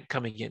got the rent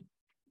coming in.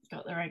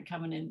 Got the rent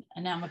coming in,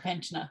 and now I'm a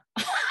pensioner.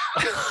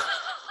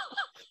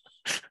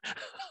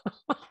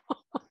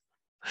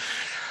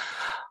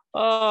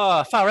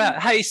 Oh, far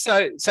out. Hey,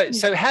 so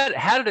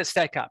how did it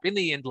stack up in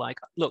the end? Like,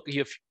 look,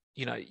 you've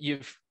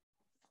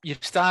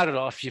you've started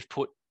off, you've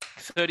put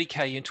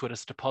 30K into it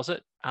as a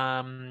deposit.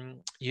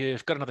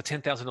 You've got another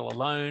 $10,000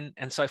 loan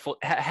and so forth.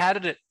 How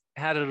did it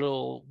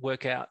all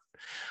work out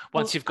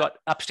once you've got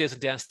upstairs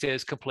and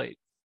downstairs complete?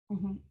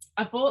 Mm-hmm.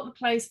 I bought the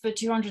place for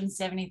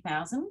 $270,000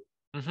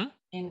 mm-hmm.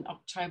 in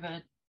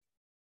October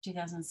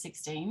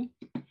 2016.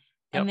 Yep.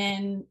 And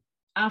then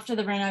after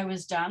the reno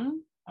was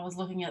done, I was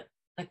looking at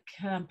the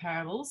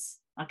comparables.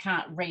 I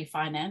can't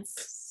refinance,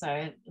 so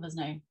it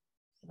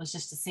was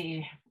just to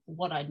see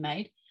what I'd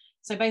made.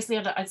 So basically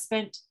I'd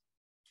spent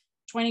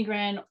 20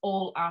 grand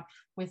all up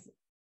with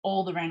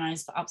all the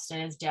renos for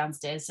upstairs,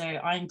 downstairs. So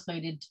I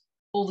included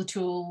all the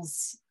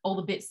tools, all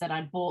the bits that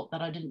I'd bought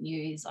that I didn't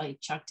use. I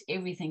chucked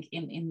everything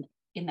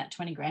in that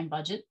 20 grand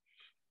budget,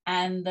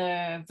 and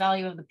the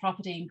value of the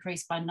property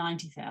increased by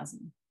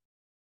 90,000.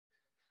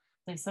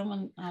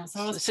 So I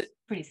was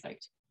pretty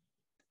stoked.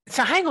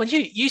 So hang on,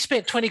 you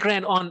spent 20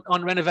 grand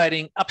on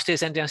renovating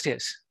upstairs and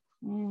downstairs.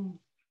 And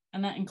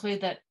that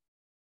included that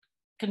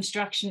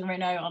construction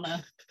reno on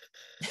a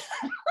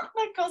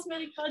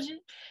cosmetic budget.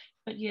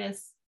 But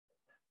yes.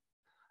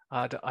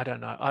 I don't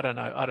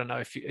know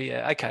if you,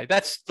 yeah, okay.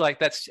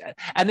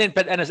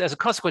 And as a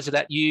consequence of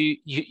that, you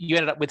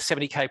ended up with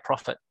 70K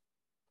profit.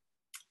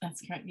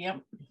 That's correct.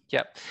 Yep.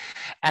 Yep.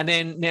 And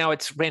then now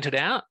it's rented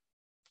out.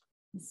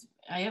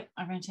 Yep,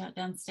 I rent out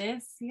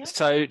downstairs. Yep.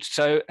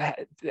 So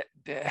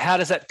how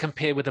does that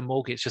compare with the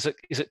mortgage? Is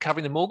it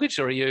covering the mortgage,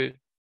 or are you?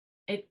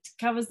 It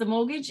covers the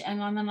mortgage, and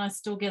then I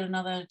still get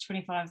another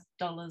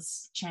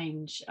 $25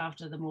 change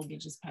after the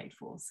mortgage is paid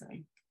for. So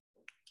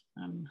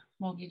I'm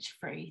mortgage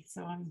free.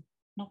 So I'm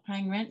not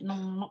paying rent and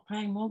I'm not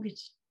paying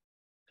mortgage.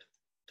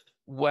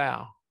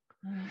 Wow.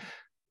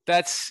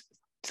 That's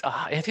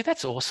Anthony,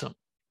 that's awesome.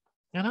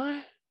 You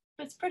know?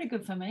 It's pretty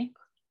good for me.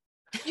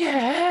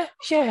 Yeah.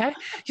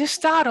 You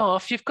start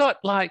off, you've got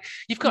no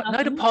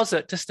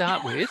deposit to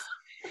start with.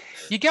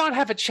 You go and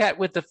have a chat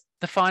with the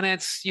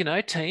finance,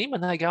 team,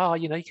 and they go,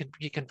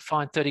 you can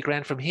find 30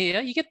 grand from here.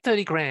 You get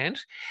 30 grand,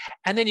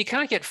 and then you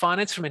can't get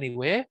finance from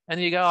anywhere. And then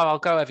you go, I'll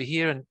go over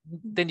here, and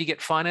then you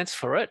get finance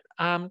for it.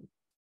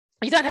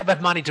 You don't have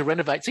enough money to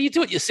renovate, so you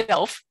do it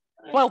yourself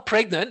while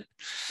pregnant,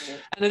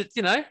 and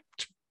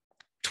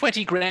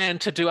 20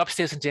 grand to do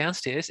upstairs and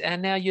downstairs,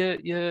 and now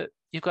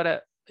you've got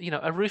a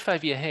roof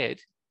over your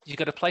head. You've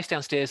got a place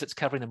downstairs that's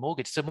covering the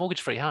mortgage. It's a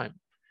mortgage-free home.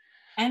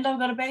 And I've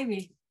got a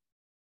baby.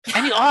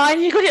 And you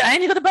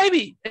got the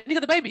baby. And you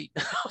got the baby.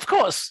 Of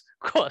course.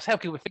 How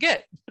can we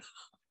forget?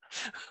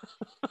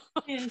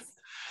 Yes.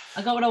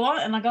 I got what I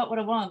want, and I got what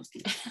I want.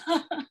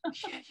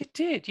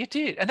 Yeah, you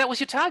did. And that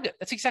was your target.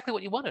 That's exactly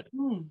what you wanted.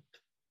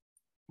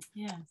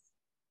 Yes.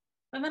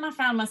 But then I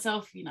found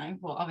myself,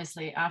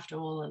 obviously after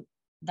all of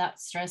that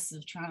stress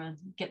of trying to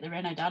get the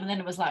reno done, and then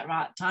it was like,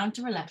 right, time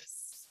to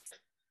relax.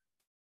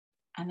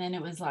 And then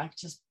it was like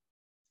just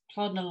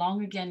plodding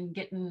along again,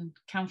 getting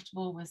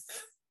comfortable with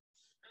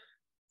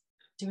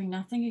doing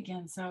nothing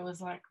again. So I was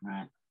like,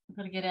 right, I've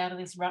got to get out of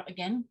this rut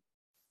again.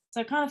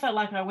 So I kind of felt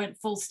like I went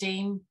full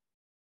steam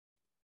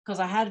because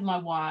I had my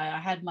why, I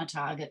had my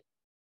target.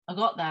 I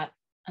got that.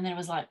 And then it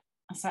was like,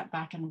 I sat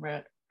back and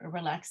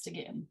relaxed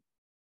again.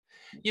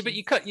 Yeah, but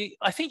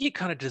I think you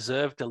kind of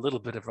deserved a little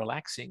bit of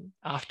relaxing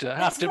after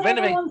That's what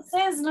renovating. Everyone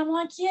says, and I'm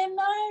like, yeah,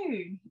 no.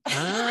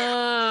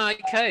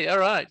 Okay, all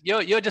right.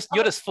 You're just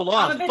full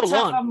on. I'm a bit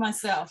tough on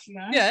myself,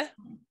 Yeah,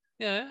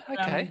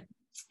 okay.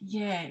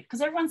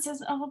 Because everyone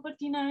says, oh, but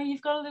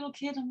you've got a little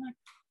kid. I'm like,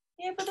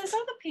 yeah, but there's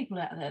other people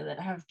out there that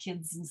have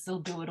kids and still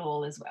do it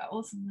all as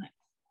well. So I'm like,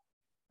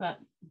 but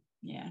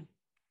yeah,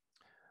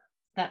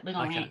 that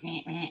little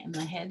in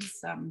the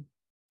heads.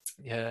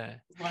 Yeah.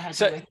 What I had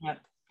to work out.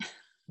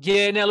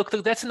 Yeah, now look,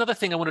 that's another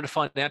thing I wanted to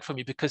find out from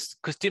you because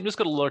Dimna's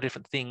got a lot of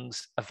different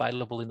things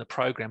available in the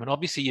program, and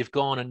obviously you've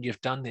gone and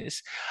you've done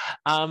this.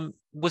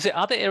 Was there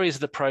other areas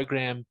of the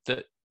program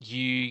that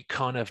you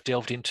kind of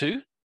delved into,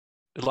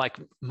 like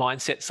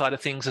mindset side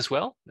of things as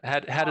well? How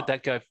did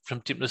that go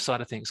from Dimna's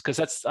side of things?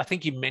 Because I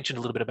think you mentioned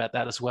a little bit about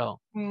that as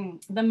well.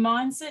 The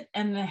mindset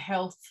and the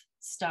health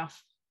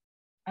stuff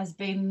has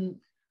been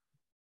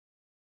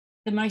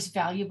the most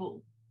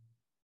valuable,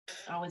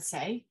 I would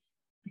say,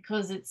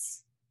 because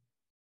it's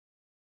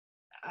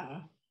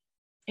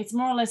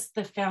more or less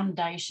the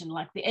foundation.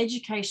 Like the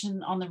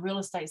education on the real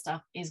estate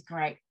stuff is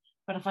great,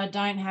 but if I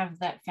don't have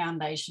that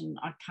foundation,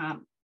 I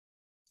can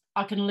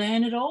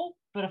learn it all,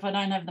 but if I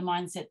don't have the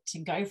mindset to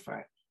go for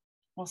it,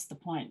 what's the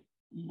point?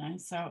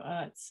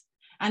 So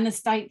and the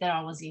state that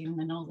I was in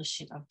and all the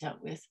shit I've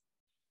dealt with,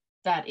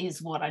 that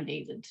is what I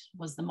needed,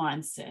 was the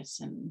mindset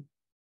and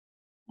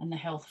the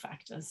health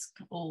factors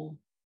all.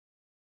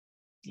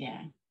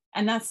 Yeah.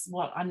 And that's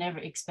what I never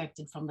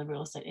expected from the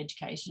real estate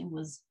education,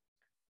 was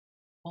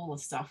all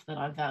the stuff that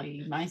I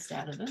value most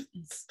out of it.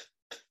 Is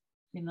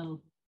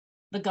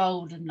the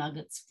golden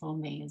nuggets for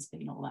me has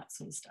been all that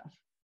sort of stuff.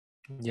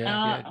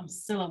 Yeah. I'm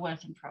still a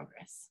work in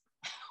progress.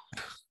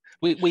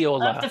 We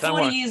all are. After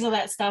 40 years of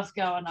that stuff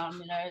going on,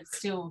 it's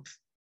still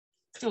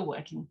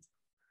working.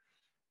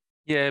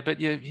 Yeah, but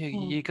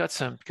you got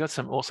some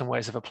awesome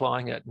ways of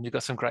applying it, and you've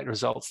got some great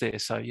results there.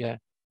 So yeah.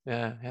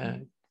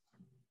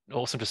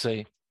 Awesome to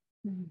see.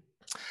 Mhm.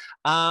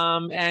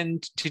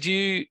 And did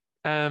you,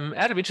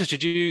 out of interest,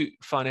 did you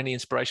find any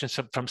inspiration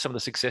from some of the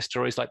success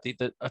stories, like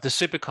the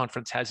Super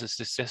Conference has its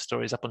success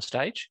stories up on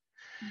stage?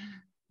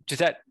 Mhm.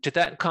 Did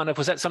that kind of,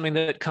 was that something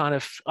that kind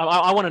of,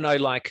 I want to know,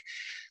 like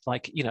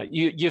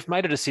you've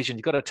made a decision,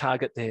 you've got a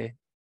target there.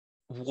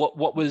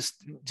 What was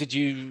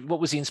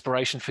the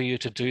inspiration for you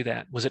to do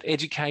that? Was it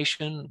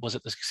education? Was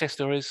it the success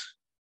stories?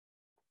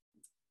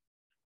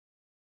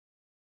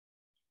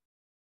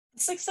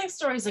 Success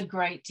stories are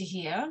great to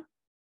hear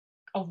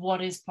of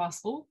what is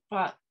possible,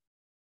 but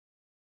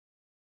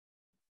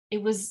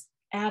it was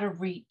out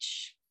of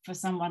reach for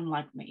someone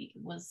like me.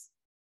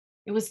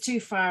 It was too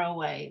far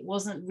away. It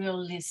wasn't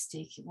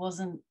realistic. It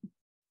wasn't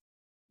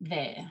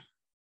there.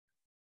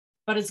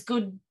 But it's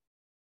good.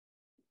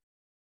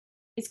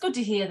 It's good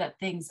to hear that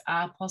things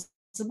are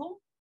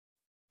possible.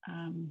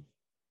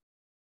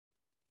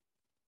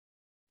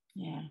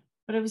 Yeah,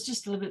 but it was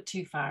just a little bit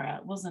too far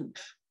out. It wasn't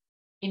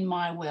in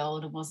my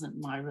world. It wasn't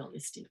my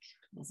realistic.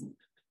 It wasn't.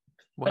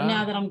 Wow. But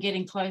now that I'm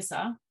getting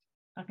closer,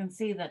 I can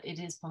see that it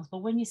is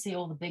possible. When you see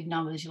all the big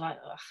numbers, you're like,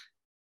 ugh,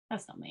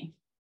 that's not me.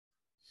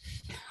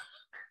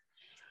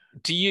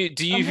 Do you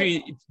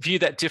view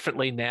that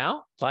differently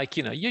now? Like,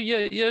 you're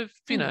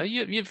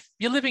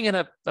living in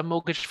a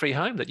mortgage-free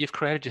home that you've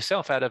created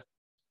yourself out of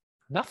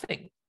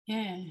nothing.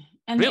 Yeah,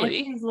 and really, the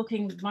equity is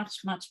looking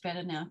much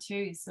better now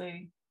too. So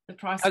the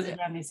prices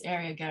around this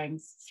area are going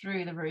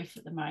through the roof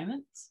at the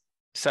moment.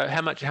 So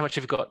how much have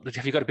you got?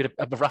 Have you got a bit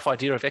of a rough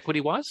idea of equity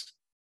wise?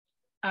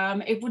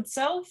 It would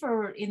sell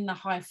for in the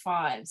high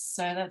fives,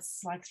 so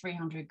that's like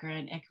 300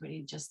 grand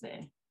equity just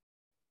there.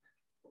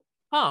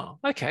 Oh,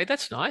 okay,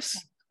 that's nice.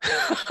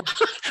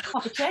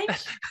 Okay.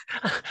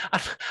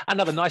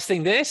 Another nice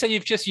thing there. So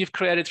you've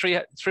created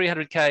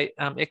 300k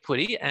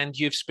equity, and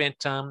you've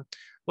spent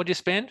what do you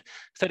spend?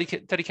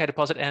 30k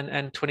deposit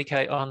and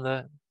 20k on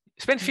the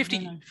spend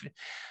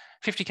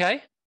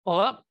 50k all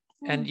up,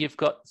 and you've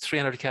got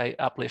 300k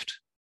uplift.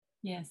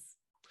 Yes.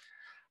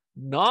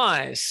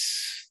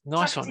 Nice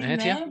one,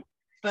 Anthea.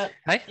 But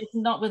hey? It's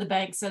not with a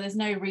bank, so there's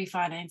no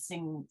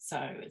refinancing. So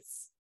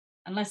it's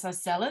unless I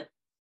sell it,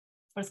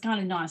 but it's kind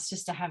of nice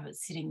just to have it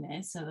sitting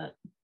there so that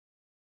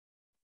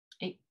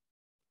it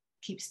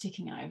keeps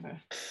ticking over.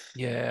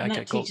 Yeah, and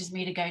okay, that teaches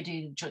me to go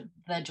do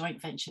the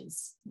joint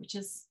ventures, which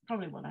is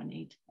probably what I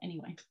need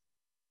anyway.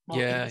 Well,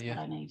 yeah. What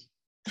I need.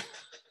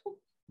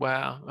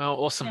 Wow, oh,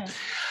 awesome.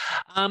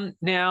 Yeah.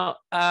 Now,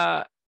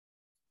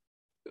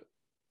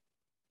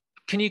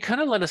 can you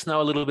kind of let us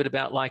know a little bit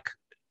about like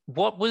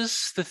what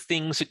was the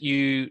things that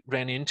you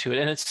ran into?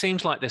 And it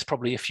seems like there's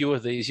probably a few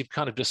of these. You've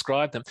kind of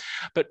described them,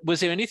 but was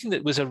there anything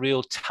that was a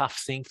real tough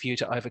thing for you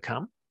to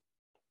overcome?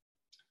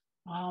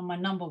 Oh, my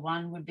number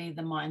one would be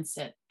the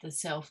mindset, the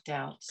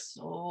self-doubt,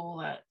 all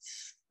that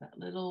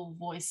little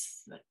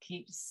voice that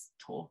keeps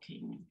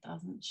talking,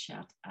 doesn't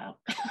shut up.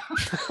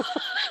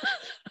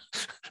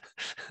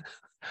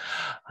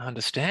 I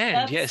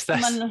understand.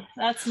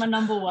 That's my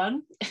number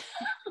one.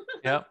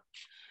 Yeah.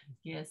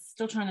 Yes,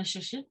 still trying to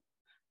shush it.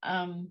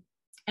 And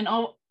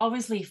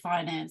obviously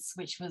finance,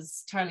 which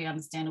was totally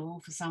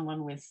understandable for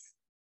someone with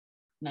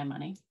no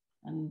money,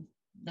 and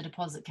the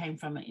deposit came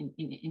from in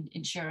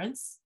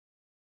insurance.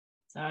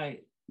 So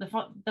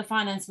the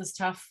finance was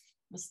tough,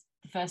 was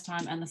the first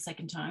time and the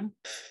second time.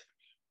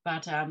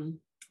 But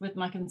with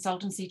my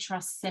consultancy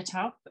trust set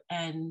up,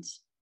 and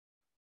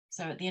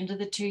so at the end of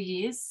the 2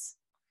 years,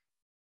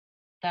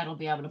 that'll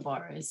be able to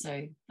borrow.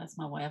 So that's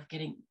my way of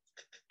getting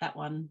that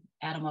one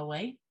out of my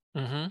way.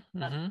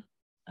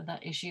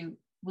 That issue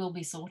will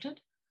be sorted.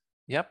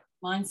 Yep.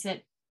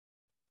 Mindset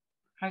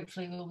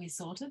hopefully will be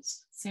sorted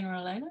sooner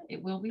or later.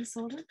 It will be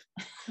sorted.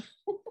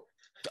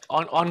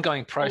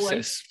 Ongoing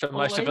process for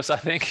most of us, I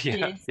think. Yeah.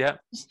 Yes. Yeah.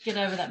 Just get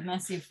over that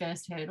massive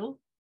first hurdle.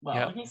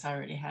 Well, I guess I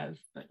already have,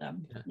 but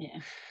yeah.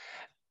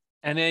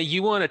 And now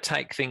you want to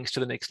take things to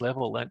the next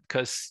level,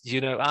 because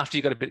after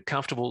you got a bit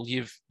comfortable,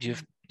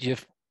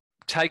 you've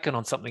taken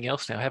on something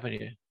else now, haven't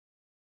you?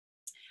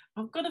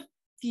 I've got a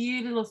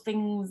few little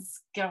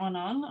things going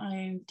on.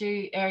 I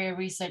do area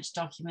research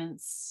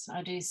documents.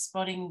 I do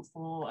spotting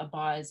for a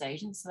buyer's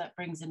agent, so that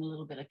brings in a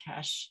little bit of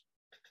cash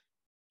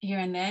here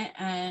and there,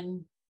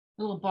 and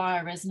a little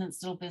buyer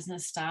residence little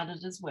business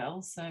started as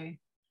well. So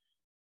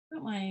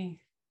my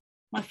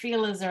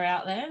feelers are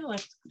out there,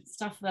 like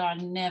stuff that I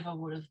never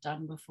would have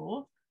done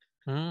before.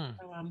 So,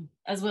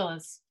 as well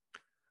as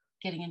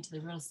getting into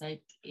the real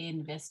estate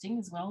investing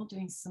as well,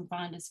 doing some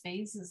finder's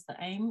fees is the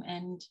aim,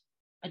 and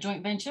a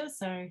joint venture.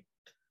 So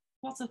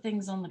lots of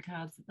things on the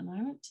cards at the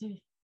moment too.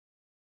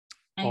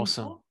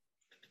 Awesome.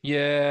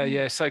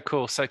 Yeah. So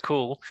cool.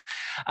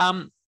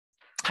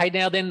 Hey,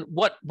 now then,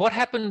 what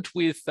happened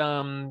with?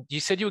 You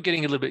said you were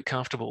getting a little bit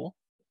comfortable,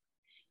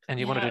 and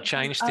you wanted to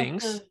change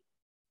things.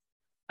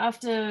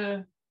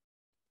 After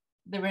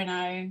the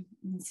reno,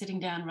 sitting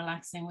down,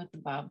 relaxing with the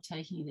bub,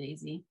 taking it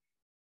easy,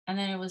 and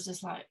then it was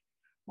just like,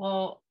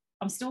 well,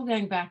 I'm still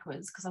going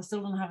backwards because I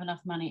still don't have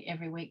enough money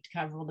every week to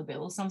cover all the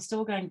bills. So I'm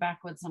still going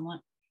backwards. I'm like,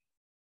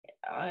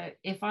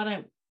 if I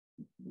don't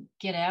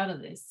get out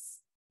of this,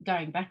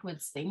 going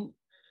backwards thing,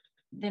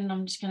 then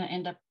I'm just going to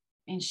end up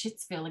in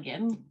Shitsville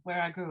again,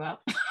 where I grew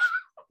up.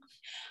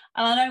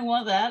 And I don't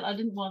want that. I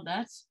didn't want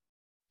that.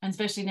 And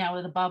especially now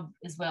with a bub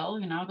as well,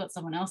 you know, I've got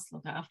someone else to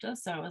look after.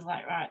 So it was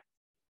like, right,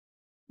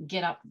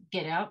 get up,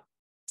 get out.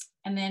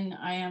 And then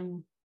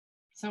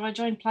so I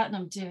joined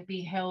Platinum to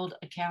be held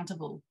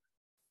accountable.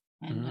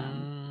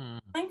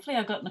 And thankfully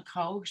I got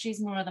Nicole. She's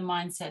more of the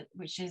mindset,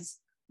 which is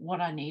what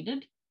I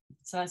needed.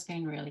 So that's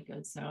been really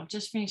good. So I've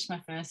just finished my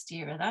first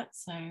year of that.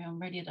 So I'm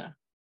ready to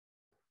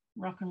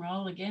rock and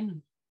roll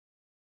again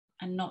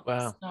and not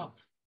stop.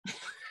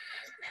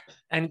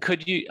 And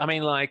could you, I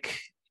mean, like,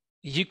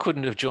 you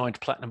couldn't have joined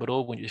Platinum at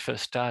all when you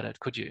first started,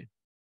 could you?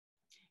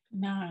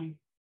 No.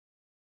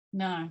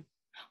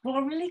 Well, I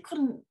really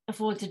couldn't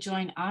afford to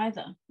join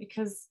either,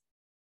 because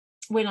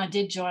when I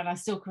did join, I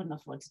still couldn't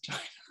afford to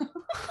join.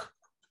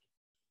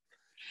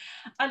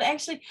 I'd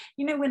actually,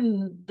 you know,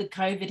 when the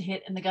COVID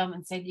hit and the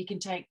government said you can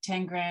take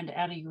 10 grand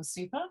out of your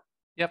super.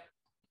 Yep.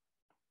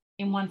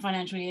 In one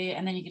financial year,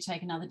 and then you could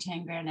take another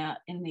 10 grand out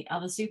in the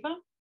other super.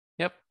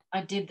 Yep.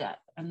 I did that,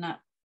 and that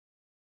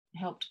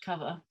helped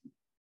cover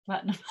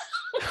Platinum.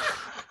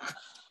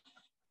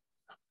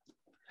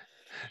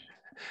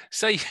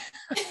 So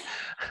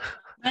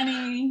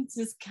money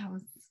just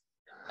comes.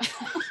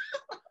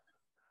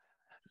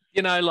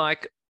 You know,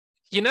 like,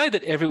 you know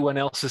that everyone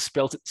else has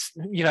spent it,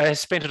 you know, has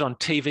spent it on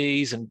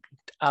TVs and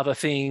other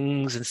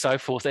things and so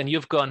forth, and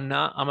you've gone,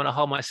 nah, I'm going to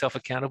hold myself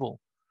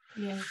accountable.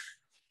 Yeah.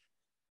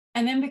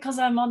 And then because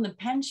I'm on the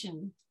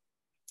pension,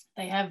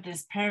 they have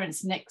this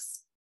Parents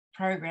Next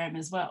program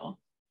as well,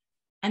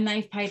 and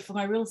they've paid for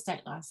my real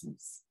estate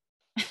license.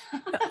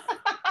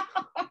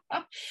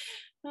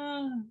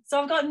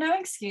 So I've got no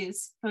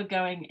excuse for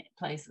going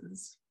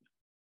places.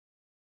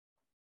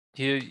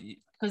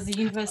 Because the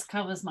universe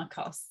covers my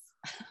costs.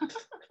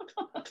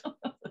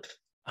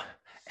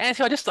 And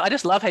so I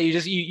just love how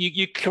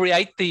you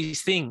create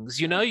these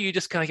things, you know, you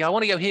just kind of go, I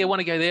want to go here, I want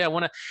to go there, I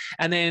want to,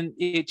 and then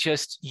it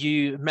just,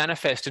 you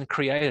manifest and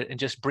create it and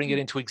just bring it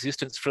into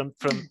existence from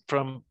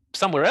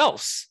somewhere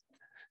else,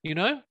 you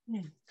know?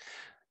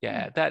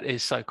 Yeah, that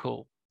is so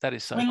cool. That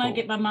is so cool. When I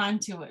get my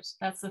mind to it,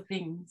 that's the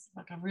thing. It's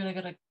like I've really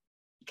got to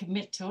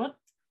commit to it.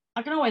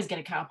 I can always get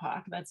a car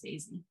park. That's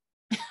easy.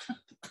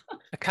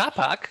 A car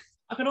park?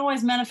 I can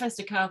always manifest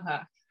a car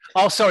park.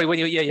 Oh, sorry. When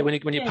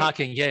you're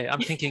parking,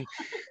 I'm thinking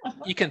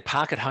you can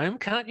park at home,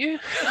 can't you?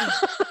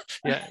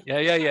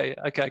 Yeah.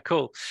 Okay,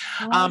 cool.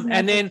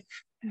 And then,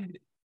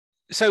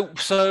 so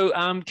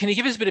can you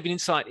give us a bit of an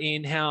insight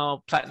in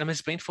how Platinum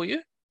has been for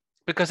you?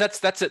 Because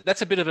that's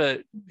a bit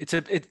of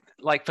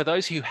like, for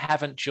those who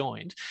haven't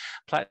joined,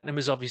 Platinum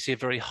is obviously a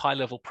very high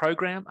level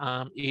program.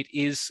 It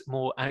is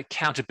more an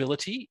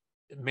accountability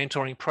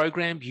mentoring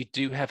program. You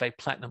do have a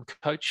Platinum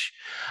coach,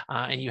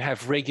 and you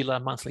have regular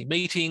monthly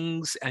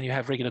meetings, and you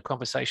have regular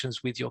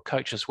conversations with your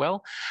coach as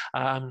well.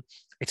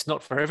 It's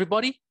not for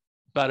everybody,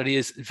 but it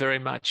is very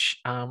much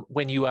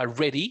when you are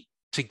ready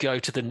to go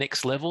to the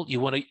next level, you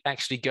want to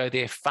actually go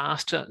there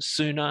faster,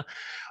 sooner,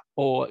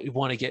 or you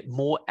want to get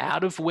more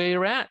out of where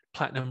you're at,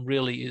 Platinum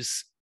really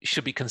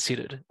should be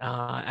considered.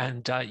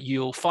 And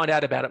you'll find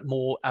out about it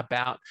more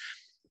about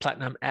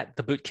Platinum at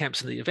the boot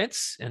camps and the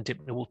events, and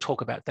we'll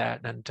talk about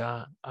that and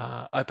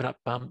open up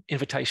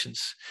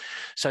invitations.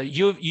 So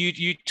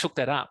you took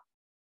that up.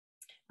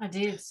 I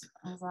did.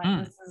 I was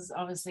like, this is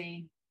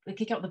obviously the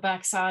kick up the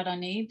backside I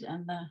need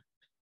and the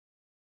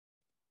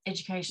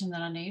education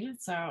that I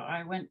needed. So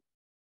I went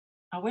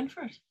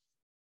for it.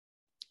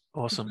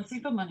 Awesome.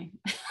 Super money.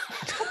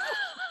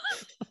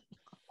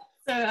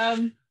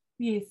 So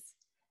yes,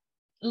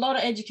 a lot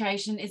of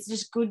education. It's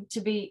just good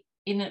to be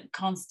in it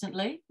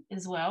constantly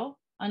as well.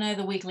 I know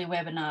the weekly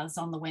webinars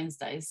on the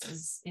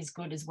Wednesdays is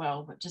good as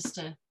well, but just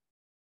to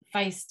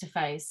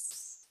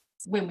face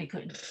when we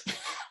could.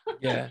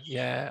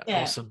 Yeah.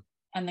 Awesome.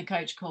 And the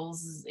coach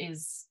calls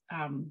is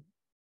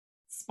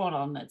spot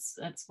on.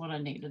 That's what I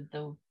needed.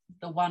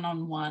 The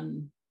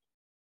one-on-one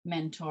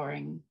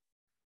mentoring.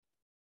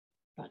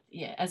 But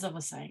yeah, as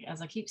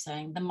I keep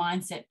saying, the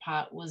mindset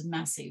part was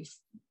massive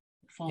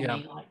for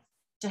me. Like,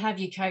 to have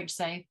your coach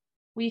say,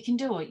 well, you can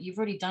do it. You've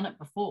already done it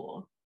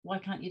before. Why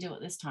can't you do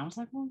it this time? It's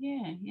like, well,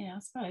 yeah, I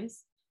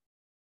suppose.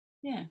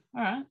 Yeah,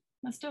 all right,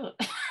 let's do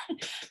it.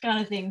 Kind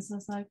of thing. So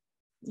it's like,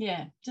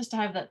 yeah, just to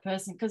have that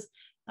person, because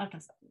like I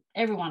said,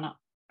 everyone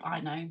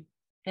I know,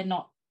 they're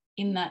not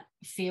in that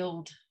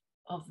field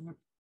of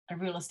a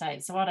real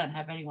estate. So I don't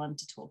have anyone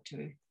to talk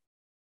to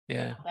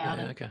about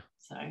it. Okay.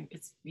 So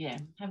it's,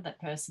 have that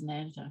person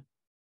there to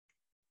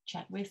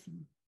chat with.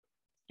 And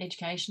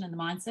education and the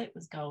mindset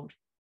was gold.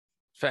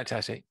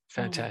 Fantastic.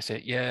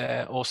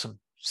 Yeah, awesome.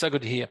 So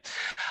good to hear.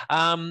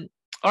 All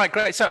right,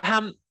 great. So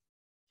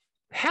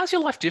how's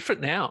your life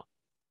different now?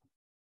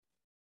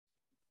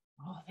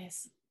 Oh,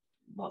 there's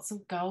lots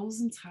of goals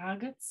and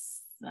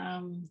targets.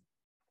 All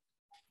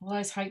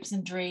those hopes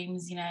and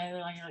dreams, you know,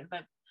 like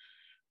that.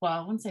 Well, I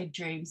wouldn't say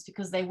dreams,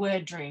 because they were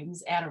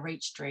dreams, out of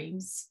reach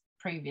dreams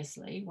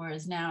previously,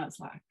 whereas now it's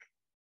like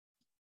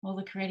all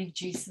the creative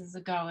juices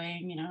are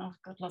going, you know,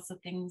 I've got lots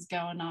of things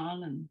going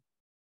on, and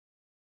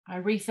I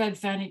refurb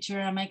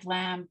furniture, I make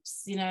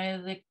lamps, you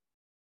know, the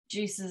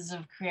juices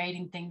of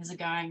creating things are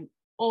going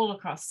all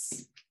across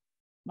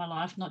my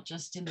life, not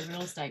just in the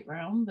real estate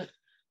realm, but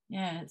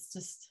yeah, it's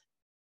just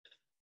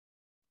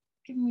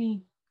giving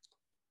me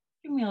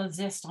a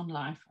zest on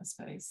life, I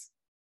suppose.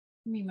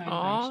 Give me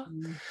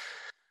motivation.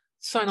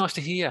 So nice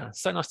to hear.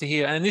 So nice to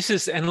hear. And this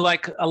is, and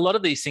like a lot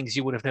of these things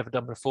you would have never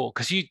done before,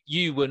 because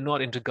you were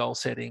not into goal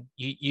setting.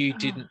 You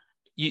didn't.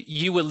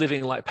 You were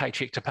living like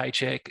paycheck to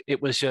paycheck.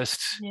 It was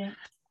just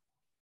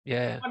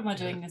yeah. What am I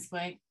doing this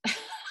week?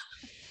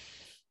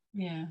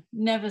 Yeah,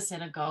 never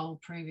set a goal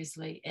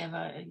previously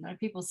ever. You know,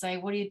 people say,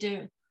 "What do you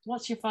do?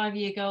 What's your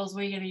 5-year goals?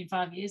 Where are you going to be in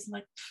 5 years?" I'm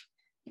like,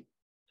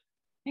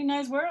 who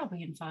knows where I'll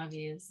be in 5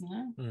 years? You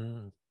know,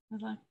 I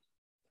was like,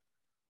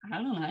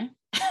 I don't know.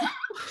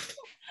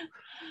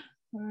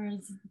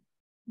 Whereas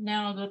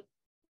now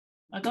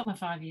I got my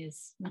 5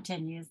 years, my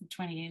 10 years, my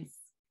 20 years.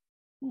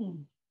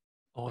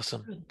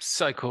 Awesome. Good.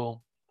 So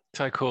cool.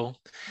 So cool.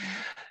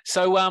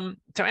 So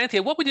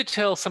Anthea, what would you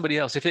tell somebody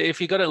else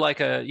if you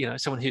got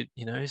someone who,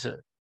 you know, is a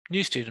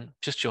new student,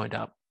 just joined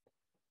up,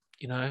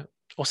 you know,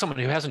 or someone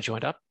who hasn't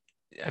joined up?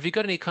 Have you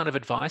got any kind of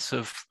advice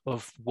of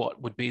what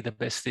would be the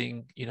best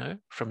thing, you know,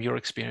 from your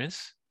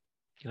experience,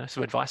 you know,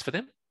 some advice for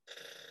them?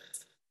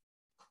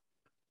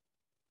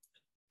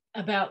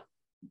 About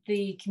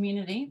the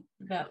community,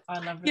 about I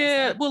Love Real Estate?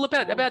 Yeah, well,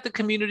 about the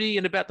community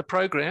and about the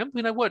program.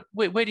 You know,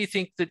 where do you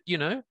think that, you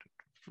know,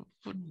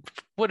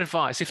 what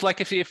advice? If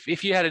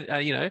you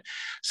had you know,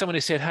 someone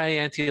who said, "Hey,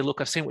 Anthea,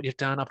 look, I've seen what you've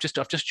done. I've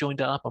just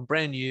joined up. I'm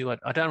brand new.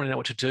 I don't really know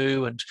what to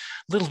do, and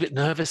a little bit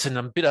nervous, and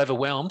I'm a bit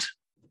overwhelmed."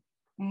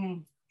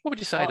 What would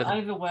you say to them?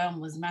 Overwhelm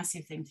was a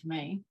massive thing for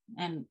me,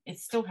 and it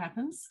still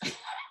happens.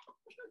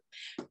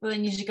 Well,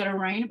 then you just got to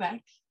rein it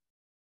back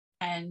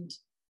and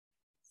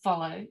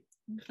follow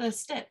the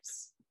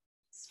steps.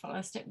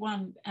 Follow step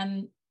one,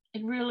 and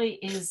it really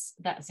is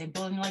that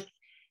simple. And like,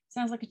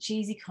 sounds like a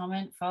cheesy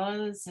comment: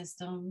 follow the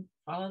system,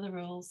 follow the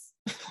rules.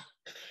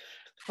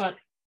 But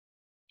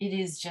it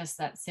is just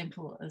that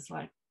simple. It's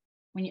like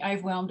when you're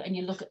overwhelmed and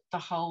you look at the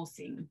whole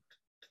thing,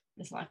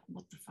 it's like,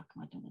 what the fuck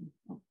am I doing?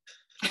 Oh.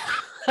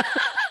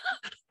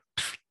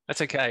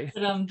 That's okay.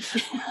 But,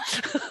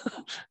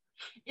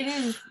 it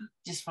is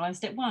just follow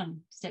step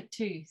one, step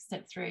two,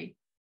 step three.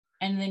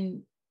 And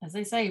then, as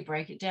they say,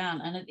 break it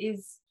down. And it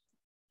is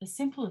as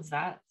simple as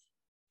that.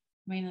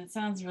 I mean, it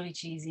sounds really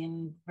cheesy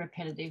and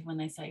repetitive when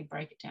they say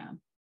break it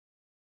down,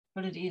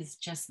 but it is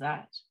just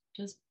that.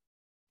 Just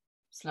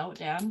slow it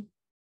down,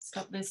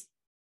 stop this,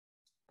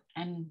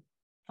 and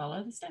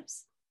follow the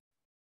steps.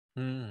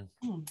 And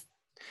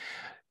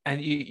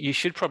you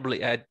should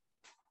probably add,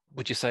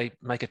 would you say,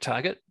 make a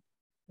target?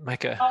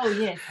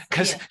 Yes.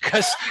 Because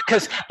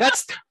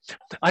that's,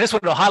 I just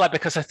wanted to highlight,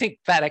 because I think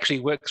that actually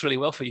works really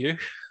well for you.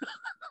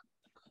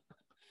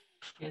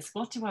 Yes,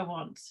 what do I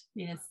want?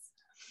 Yes.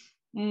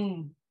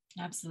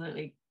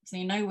 Absolutely. So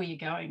you know where you're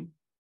going.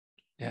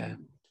 Yeah,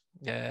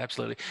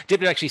 absolutely.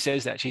 Deborah actually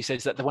says that. She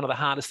says that one of the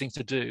hardest things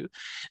to do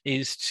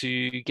is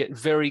to get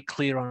very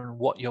clear on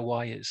what your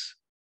why is.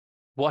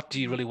 What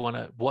do you really want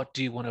to, what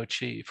do you want to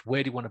achieve?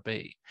 Where do you want to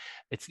be?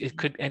 It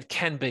could and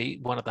can be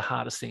one of the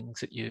hardest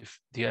things that you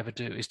ever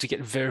do, is to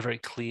get very, very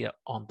clear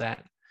on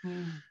that.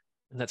 And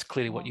that's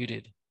clearly what you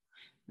did.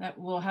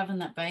 Having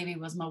that baby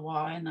was my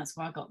why, and that's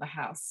why I got the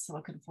house, so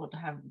I could afford to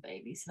have the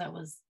baby. So that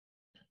was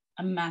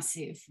a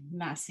massive,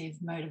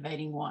 massive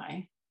motivating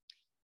why.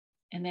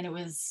 And then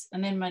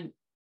my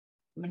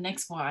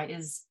next why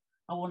is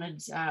I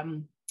wanted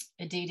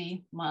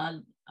Aditi, my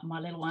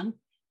little one,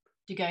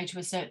 to go to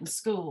a certain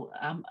school,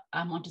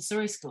 a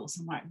Montessori school.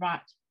 So I'm like,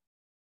 right,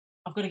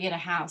 I've got to get a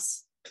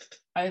house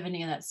over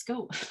near that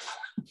school.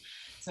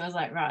 So I was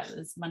like, right,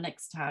 that's my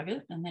next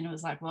target. And then it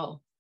was like,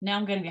 well, now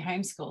I'm going to be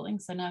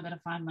homeschooling, so now I've got to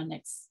find my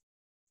next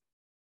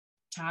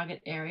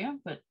target area.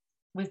 But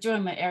with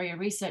doing my area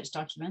research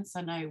documents,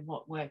 I know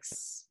what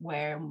works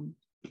where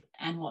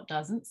and what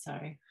doesn't. So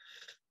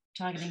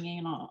targeting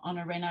in on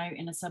a reno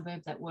in a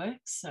suburb that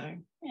works. So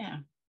yeah.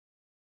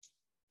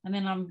 And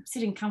then I'm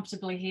sitting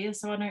comfortably here,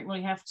 so I don't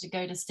really have to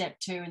go to step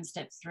 2 and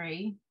step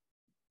 3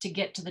 to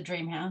get to the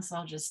dream house.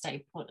 I'll just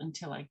stay put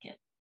until I get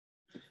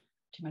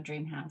to my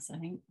dream house, I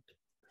think.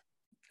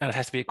 And it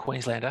has to be a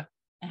Queenslander?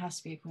 It has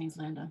to be a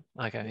Queenslander.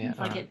 Okay, yeah. If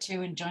I get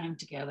 2 and join them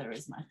together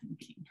is my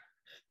thinking.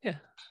 Yeah,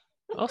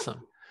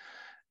 awesome.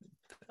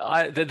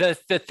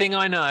 The thing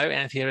I know,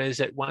 Anthea, is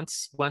that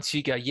once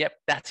you go, yep,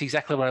 that's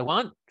exactly what I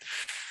want,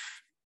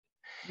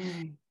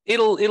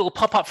 it'll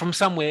pop up from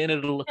somewhere and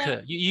it'll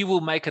occur. You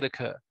will make it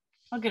occur.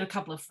 I'll get a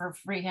couple of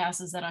free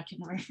houses that I can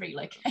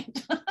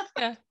relocate.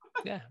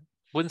 Yeah.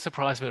 Wouldn't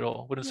surprise me at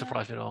all.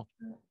 Surprise me at all.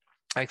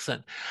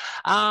 Excellent.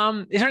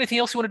 Is there anything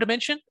else you wanted to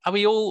mention? Are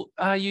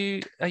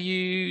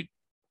you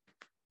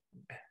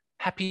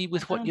happy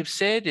with what you've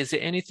said? Is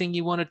there anything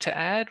you wanted to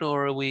add,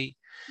 or are we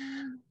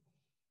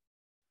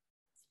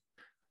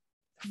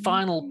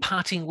final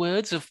parting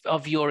words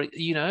of your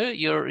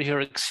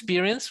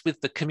experience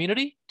with the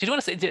community? Did you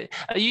want to say,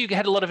 you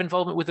had a lot of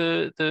involvement with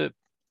the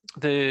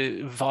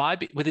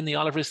vibe within the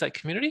Isle of Real Estate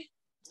community?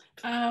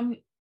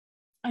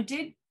 I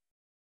did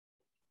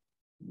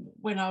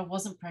when I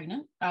wasn't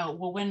pregnant.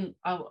 Well, when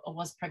I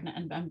was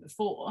pregnant and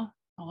before,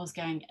 I was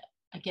getting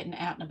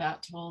out and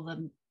about to all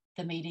the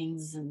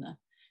meetings and the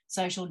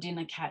social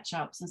dinner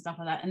catch-ups and stuff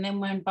like that. And then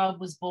when Bub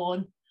was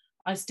born,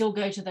 I still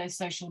go to those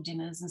social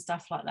dinners and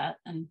stuff like that.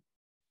 And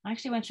I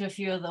actually went to a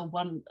few of the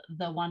one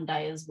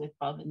dayers with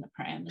Bub in the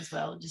pram as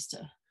well, just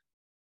to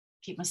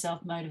keep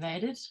myself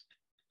motivated.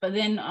 But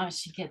then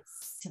she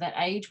gets to that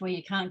age where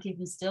you can't keep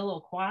them still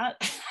or quiet.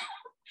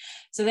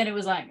 So then it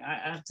was like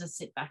I have to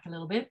sit back a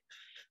little bit.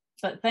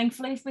 But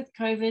thankfully with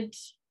COVID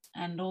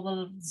and all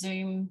the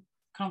Zoom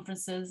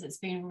conferences, it's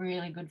been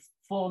really good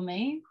for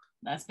me.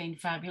 That's been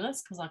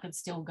fabulous because I could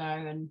still go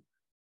and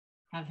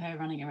have her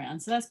running around.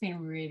 So that's been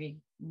really,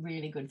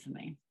 really good for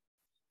me.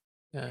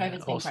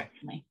 COVID's been great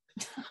for me.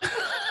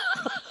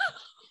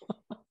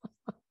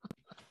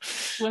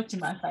 Worked in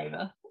my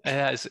favour.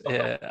 Yes,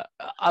 yeah.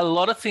 A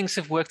lot of things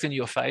have worked in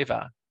your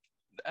favour.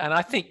 And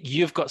I think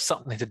you've got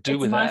something to do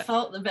with that. It's my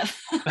fault.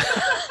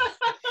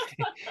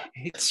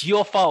 It's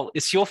your fault.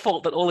 It's your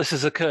fault that all this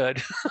has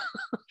occurred.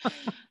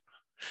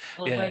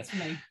 Well, it works for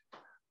me.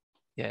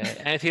 Yeah,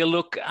 Anthea,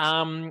 look,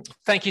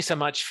 thank you so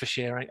much for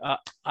sharing.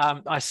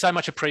 I so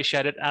much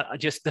appreciate it.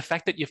 Just the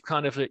fact that you've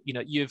kind of,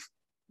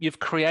 you've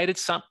created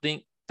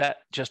something that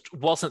just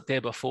wasn't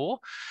there before,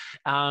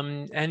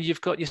 and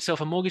you've got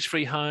yourself a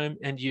mortgage-free home,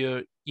 and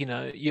you're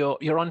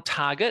on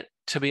target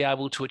to be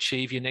able to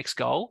achieve your next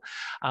goal,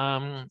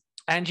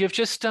 and you've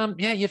just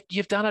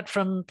you've done it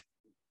from.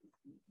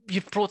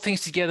 You've brought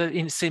things together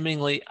in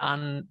seemingly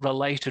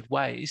unrelated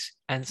ways,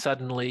 and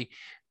suddenly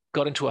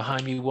got into a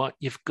home you want.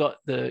 You've got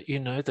your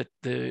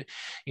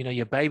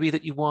baby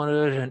that you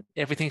wanted and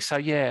everything. So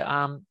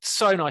yeah,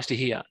 so nice to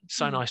hear.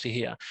 So nice to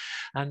hear,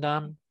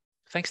 and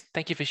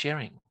thank you for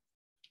sharing.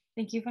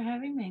 Thank you for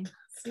having me.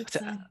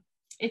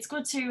 It's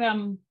good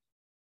to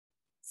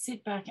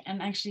sit back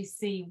and actually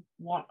see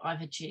what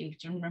I've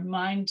achieved and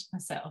remind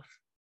myself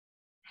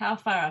how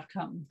far I've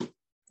come.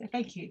 So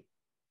thank you.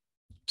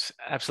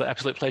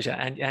 Absolute pleasure,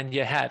 and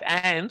you have,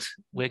 and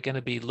we're going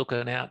to be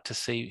looking out to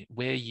see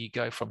where you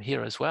go from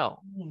here as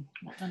well.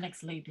 What the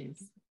next leap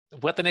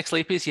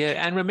is. Yeah.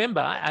 And remember,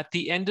 at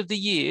the end of the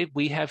year,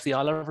 we have the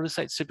I Love Real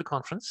Estate Super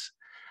Conference.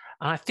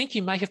 I think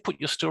you may have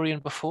put your story in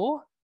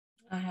before.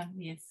 I have,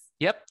 yes.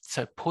 Yep.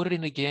 So put it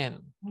in again.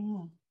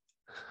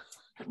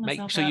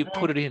 Make sure you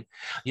put it in.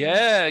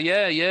 Yeah.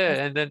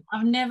 And then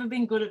I've never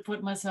been good at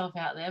putting myself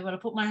out there, but I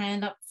put my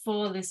hand up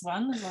for this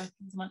one, like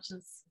as much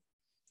as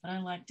I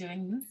don't like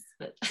doing this,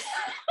 but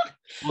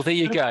well, there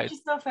you go. Put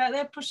yourself out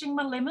there, pushing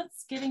my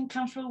limits, getting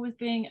comfortable with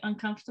being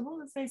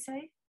uncomfortable, as they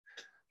say.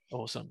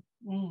 Awesome.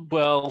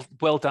 Well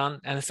done,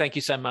 and thank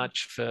you so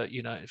much for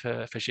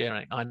for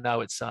sharing. I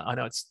know it's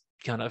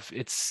kind of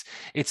it's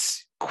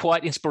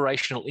quite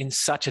inspirational in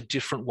such a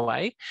different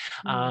way,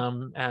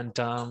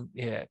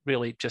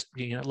 really just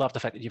love the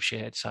fact that you've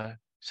shared. So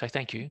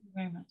thank you. Thank you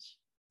very much.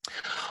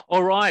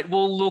 All right.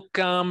 Well, look,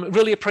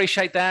 really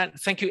appreciate that.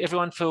 Thank you,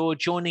 everyone, for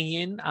joining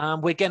in.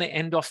 We're going to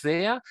end off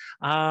there.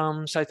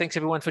 So thanks,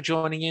 everyone, for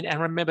joining in.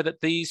 And remember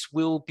that these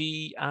will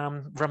be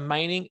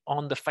remaining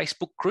on the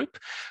Facebook group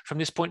from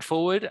this point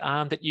forward,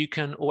 that you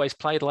can always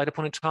play at a later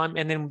point in time.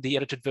 And then the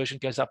edited version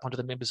goes up onto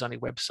the members-only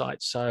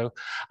website. So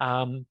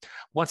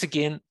once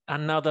again,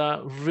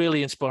 another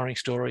really inspiring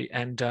story,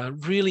 and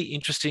really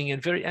interesting,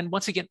 and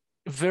once again,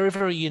 very,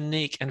 very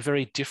unique and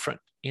very different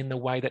in the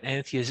way that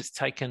Anthea has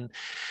taken,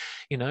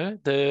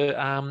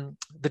 the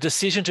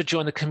decision to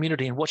join the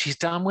community and what she's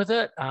done with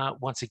it.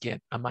 Once again,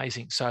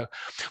 amazing. So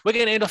we're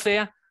going to end off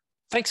there.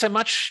 Thanks so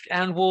much,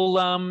 and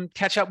we'll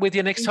catch up with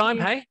you next time.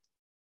 Hey,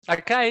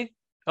 okay,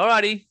 all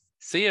righty.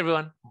 See you,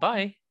 everyone.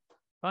 Bye.